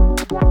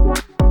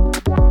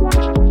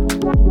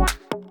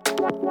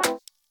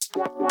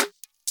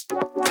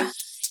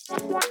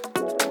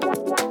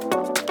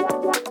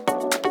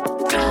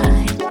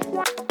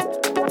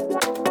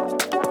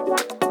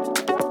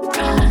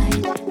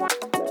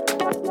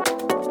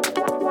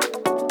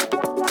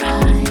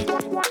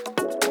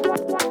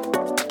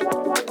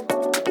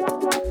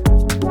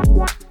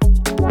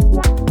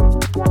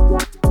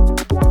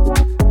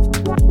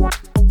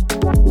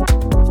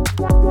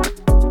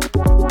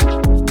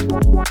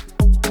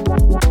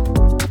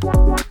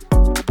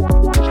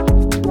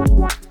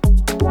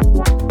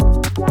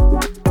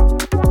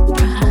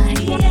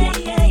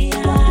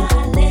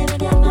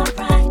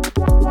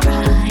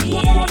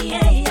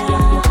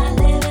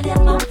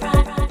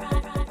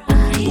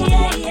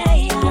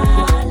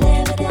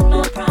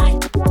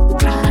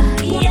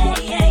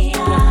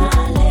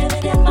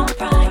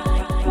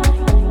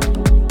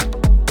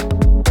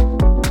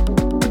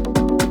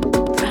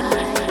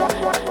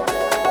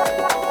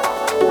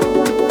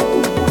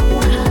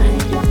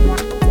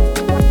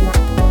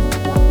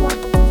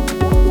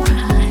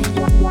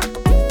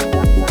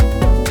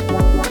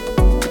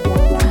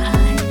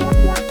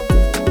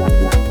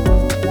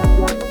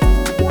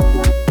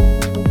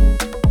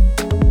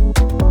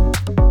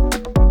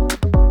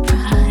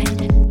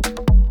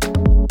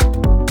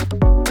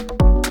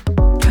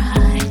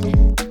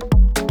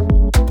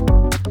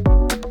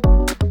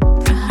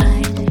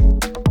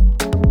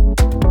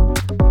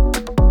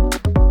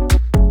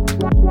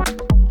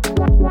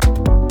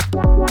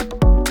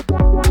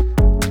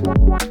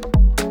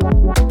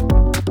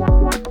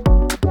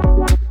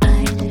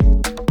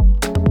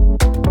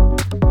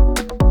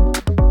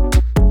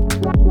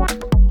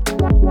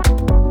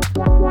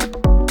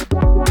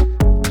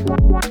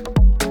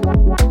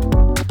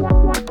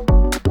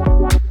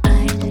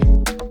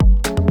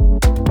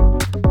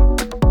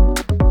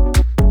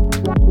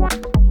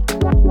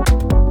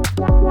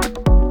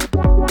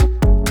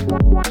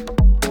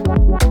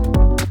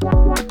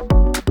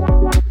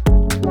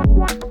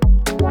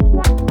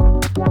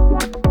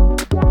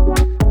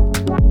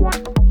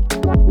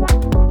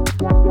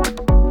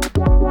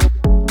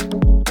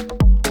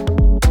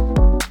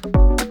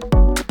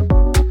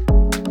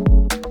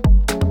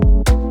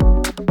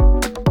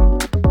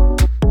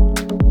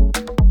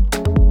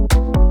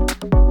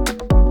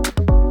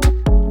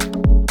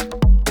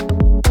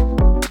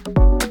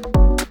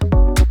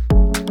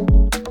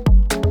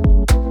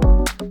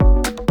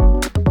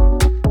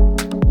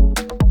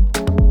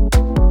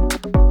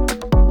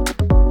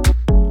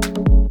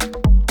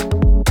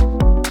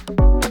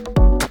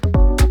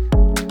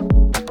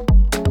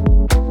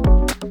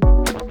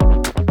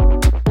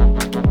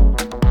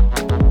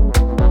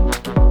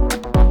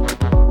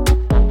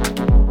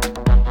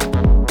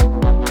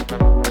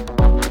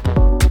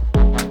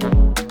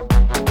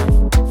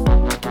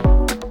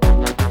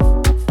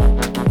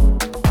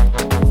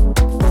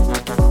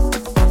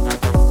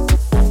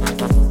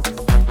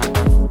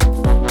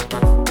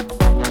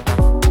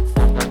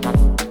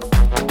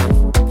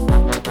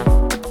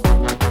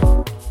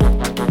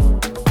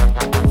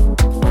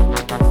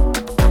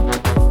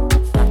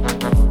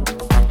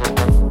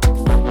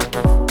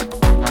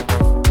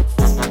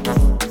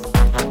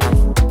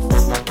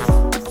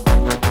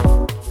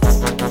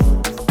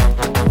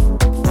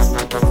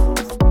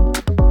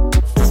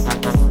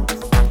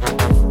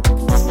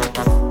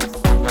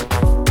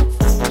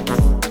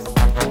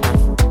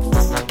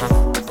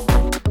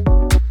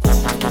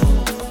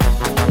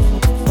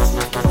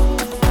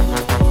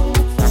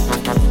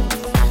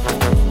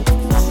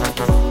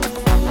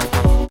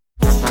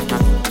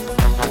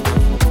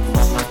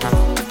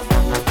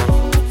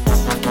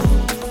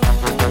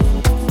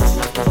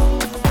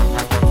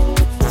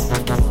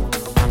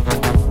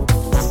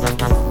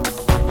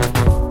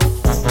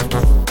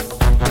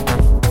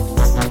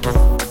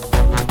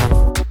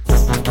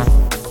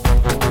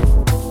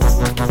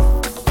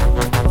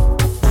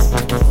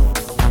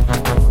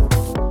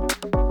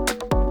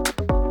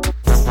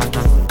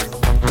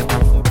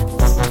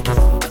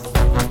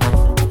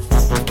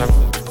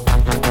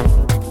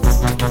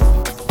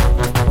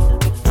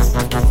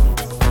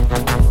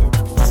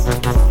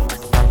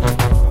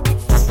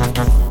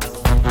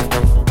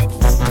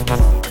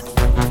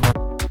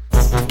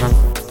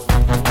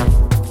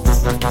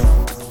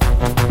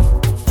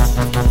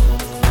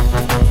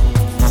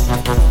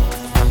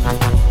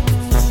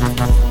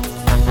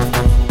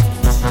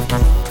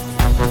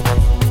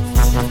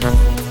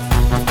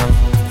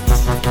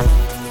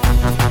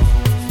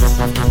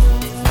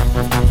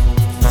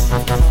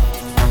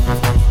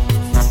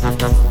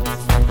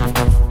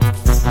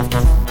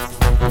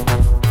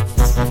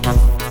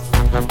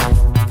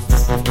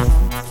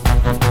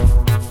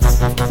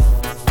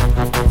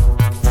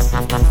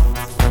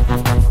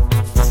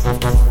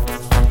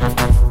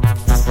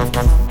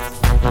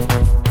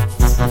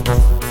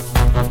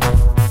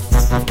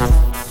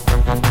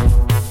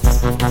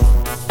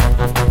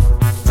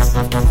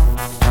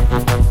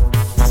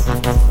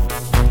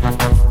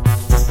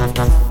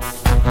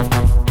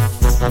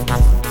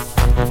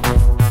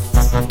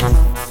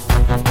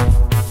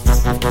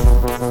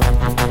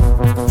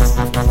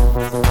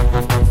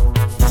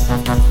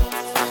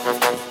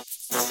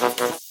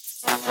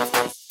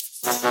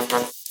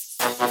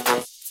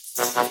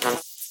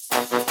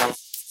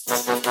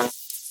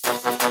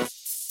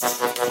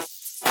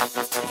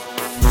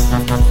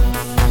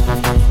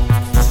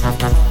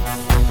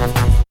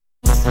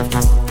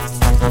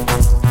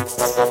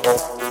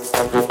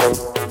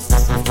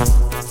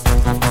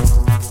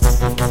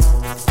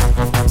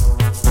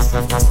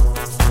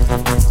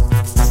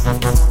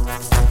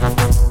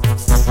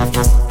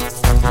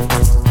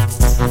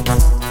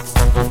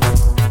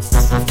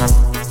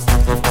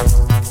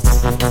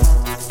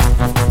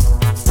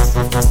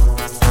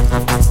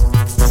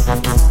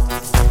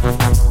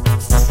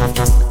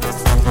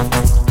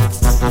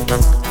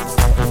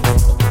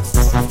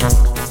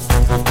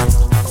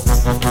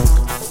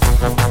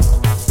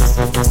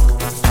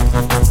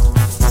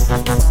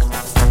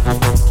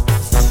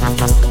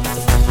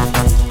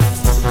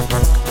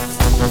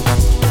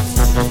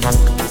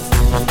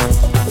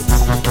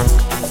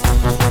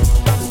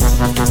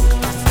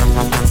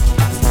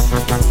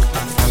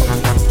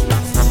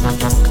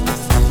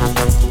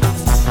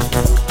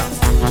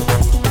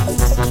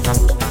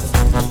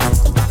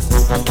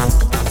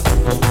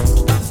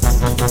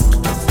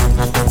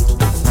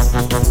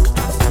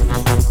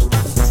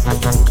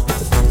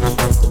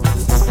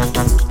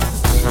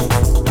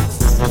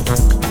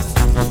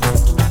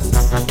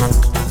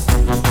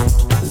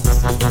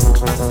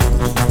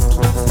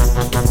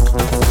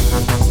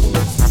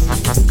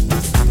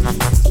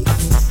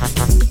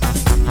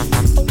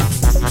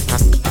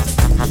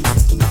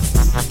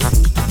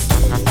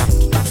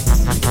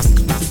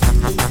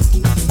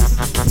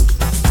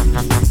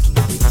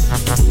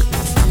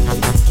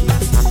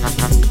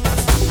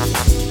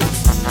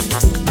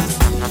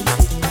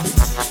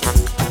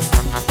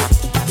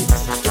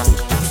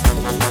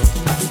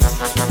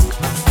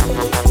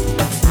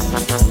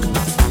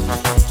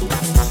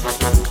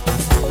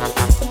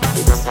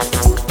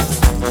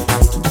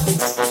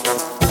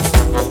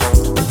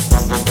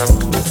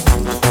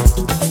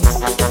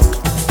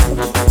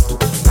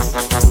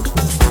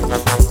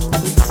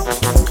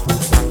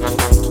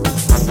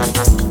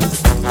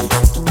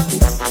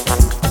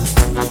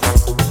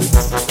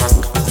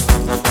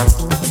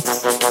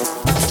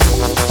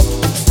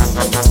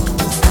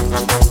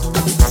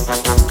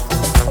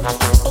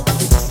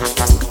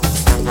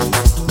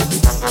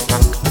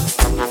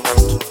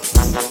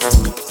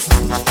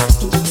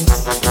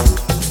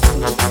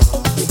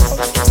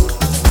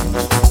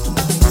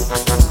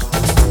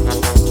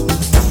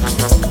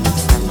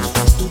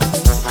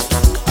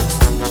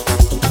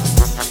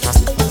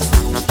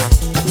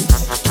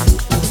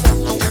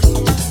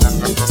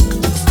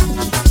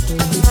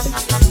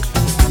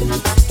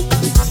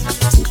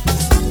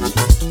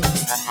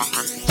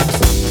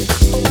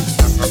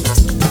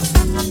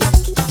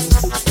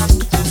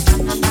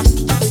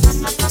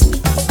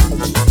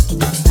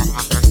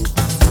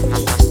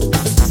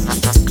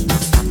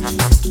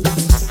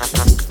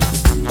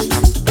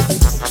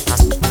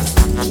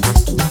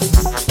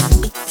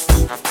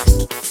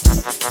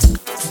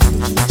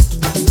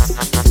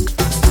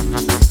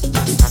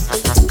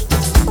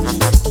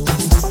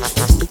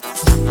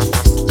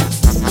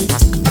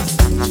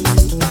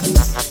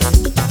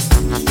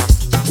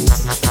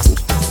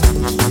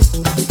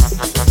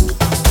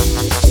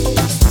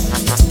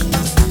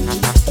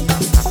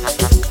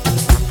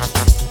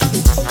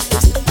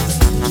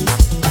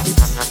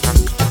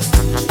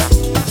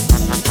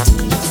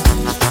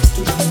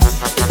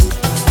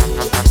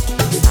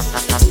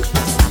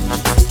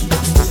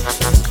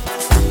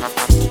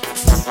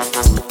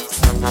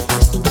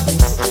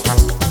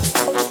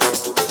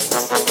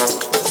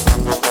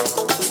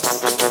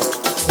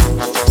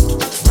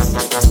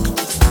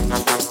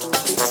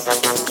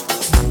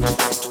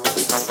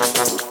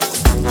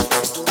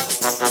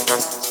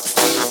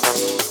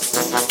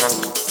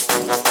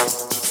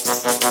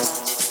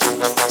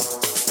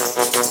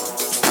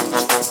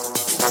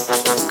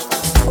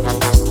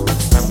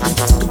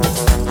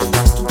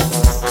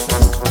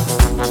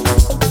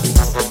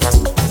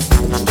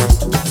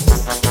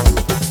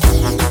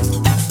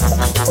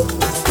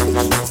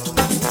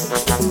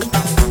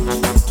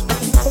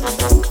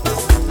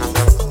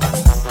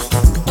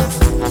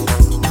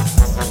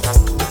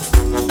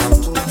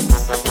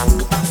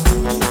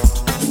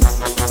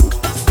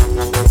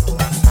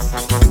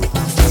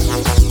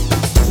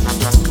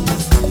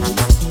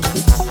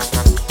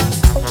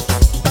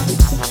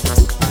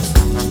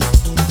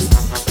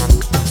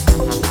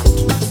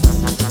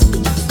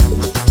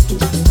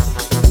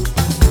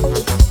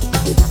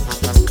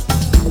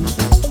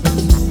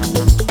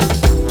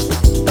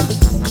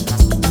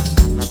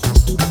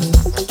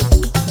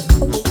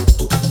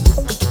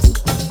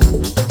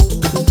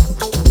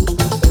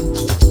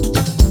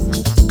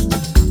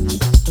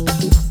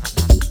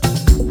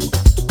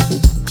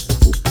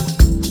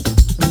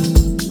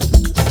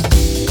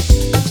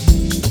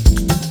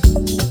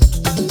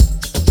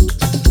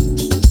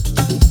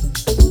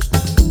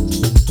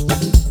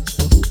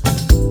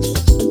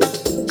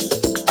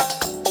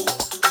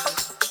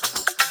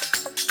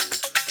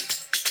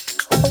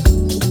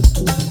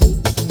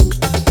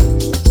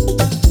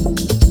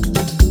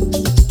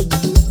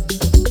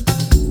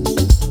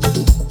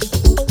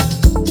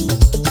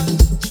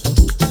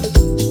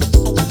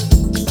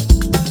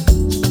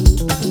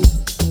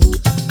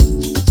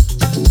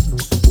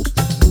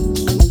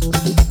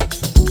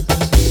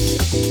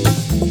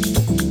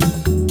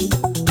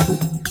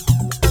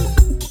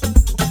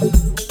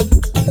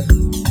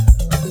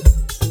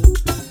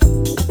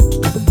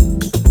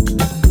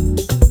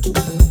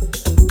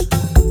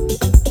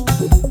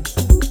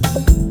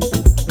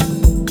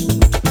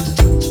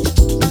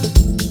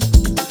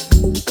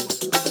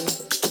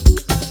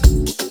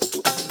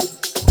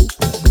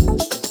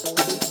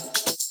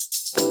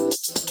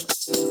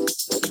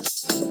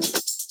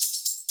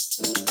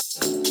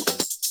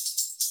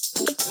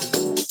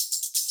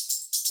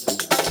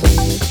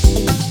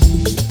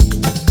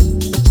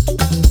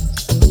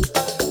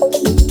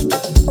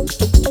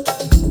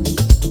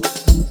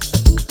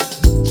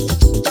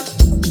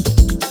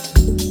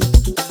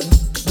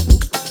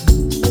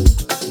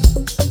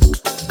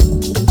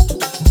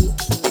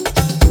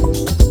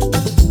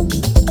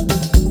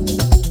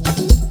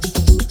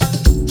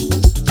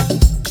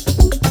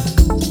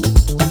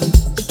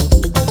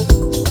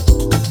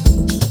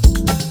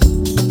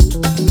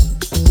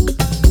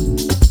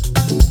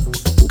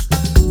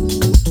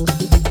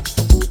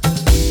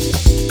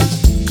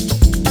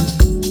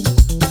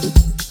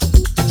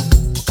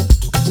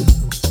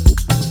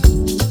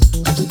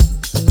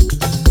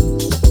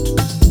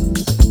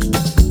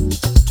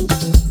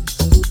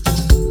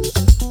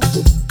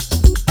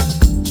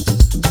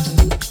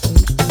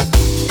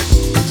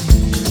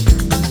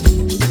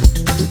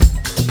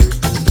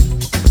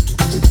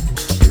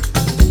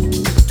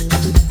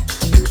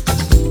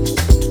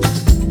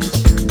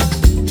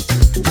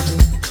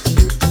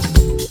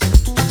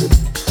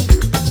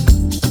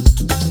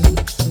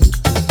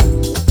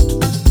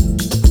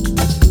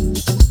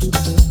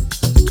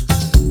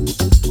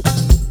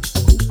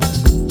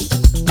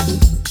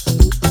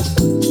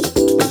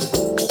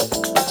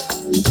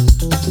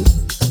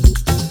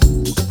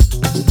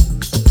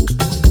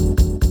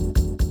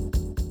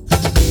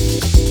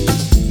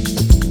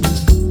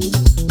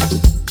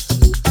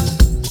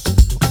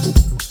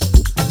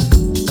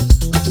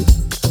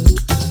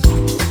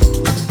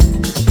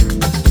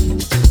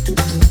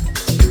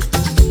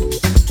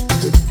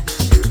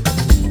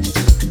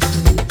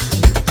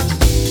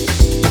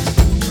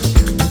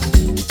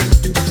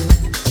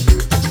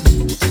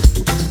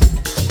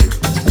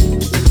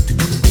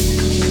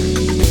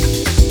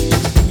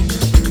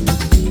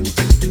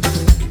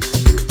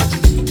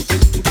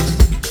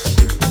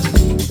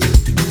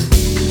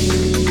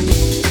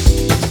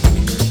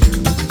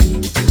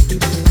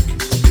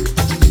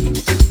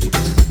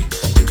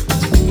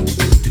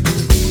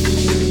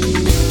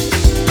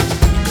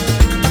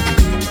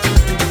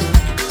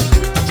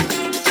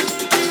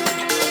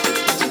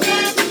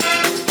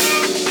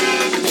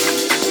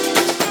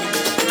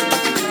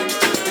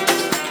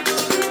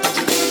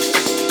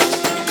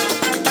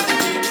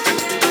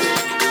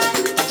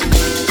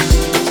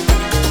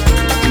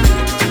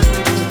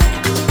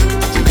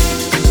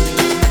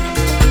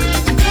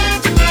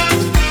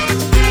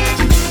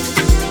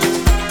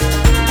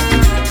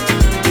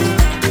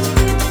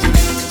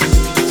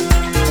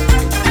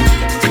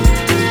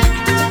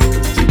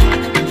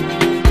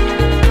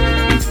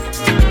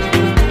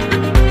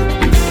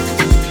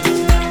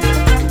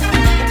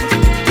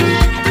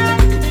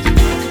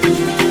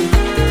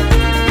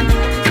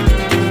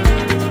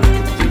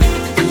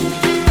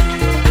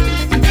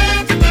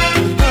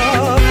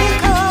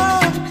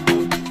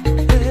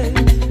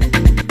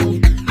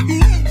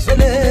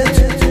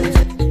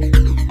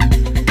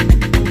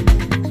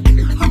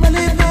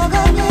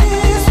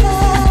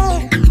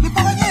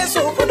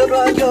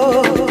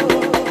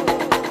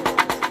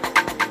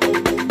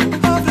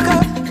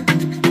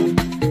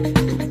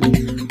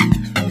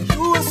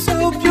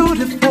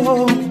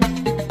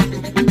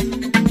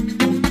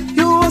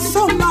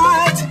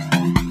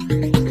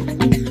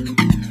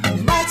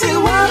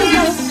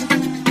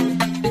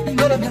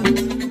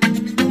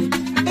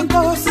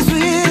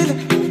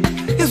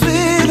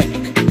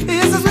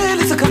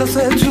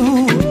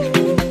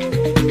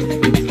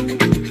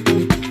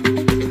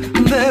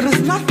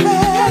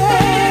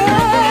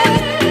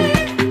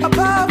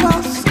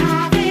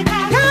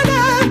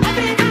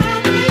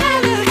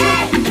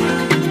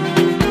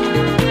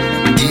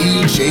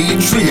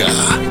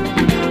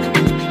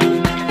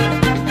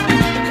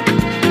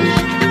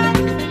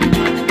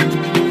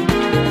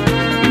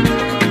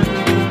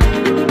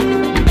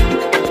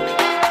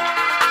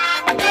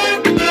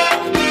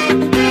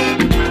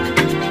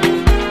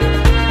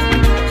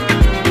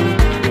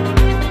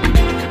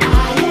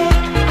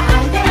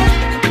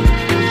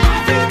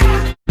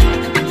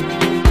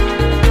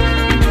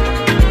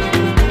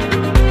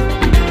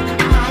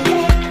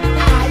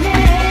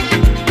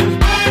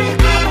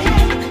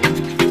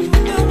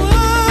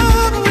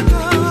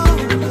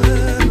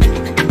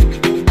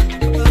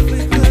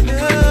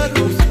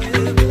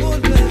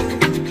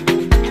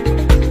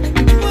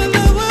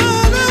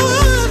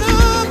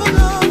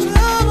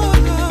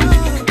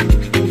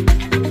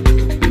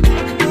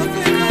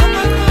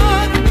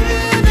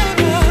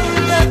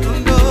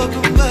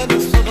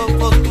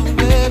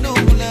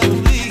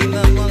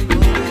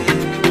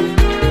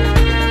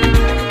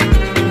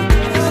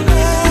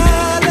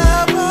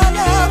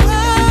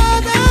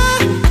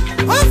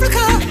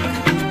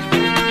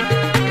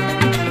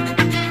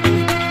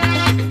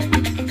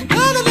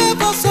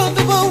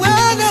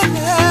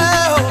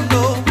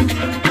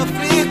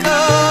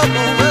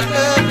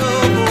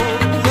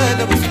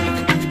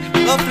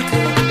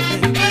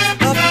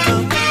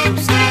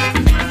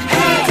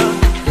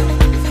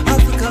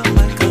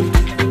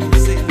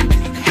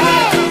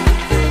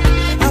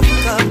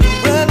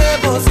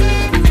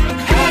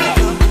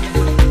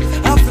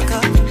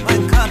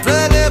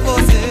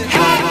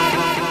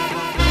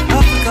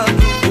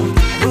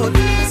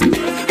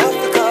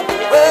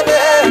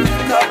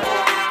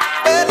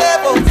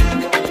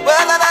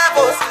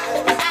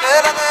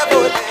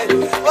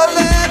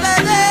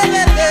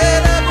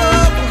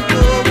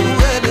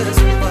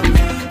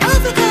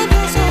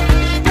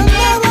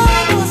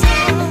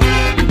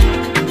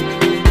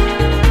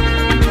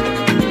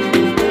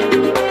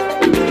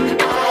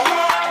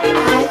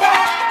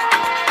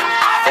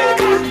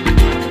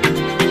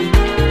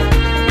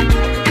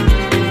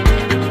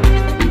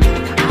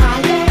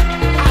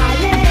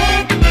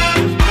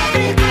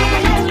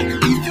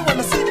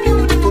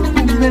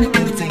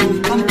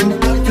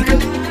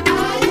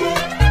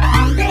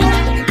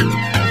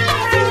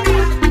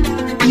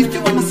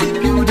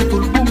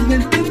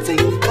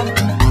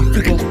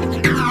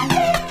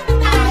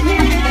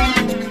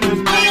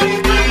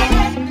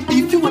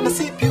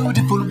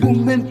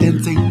 women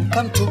dancing,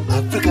 come to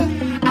Africa.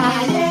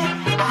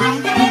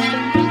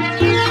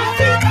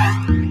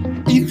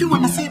 If you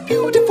wanna see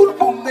beautiful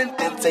women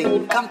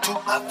dancing, come to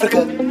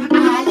Africa.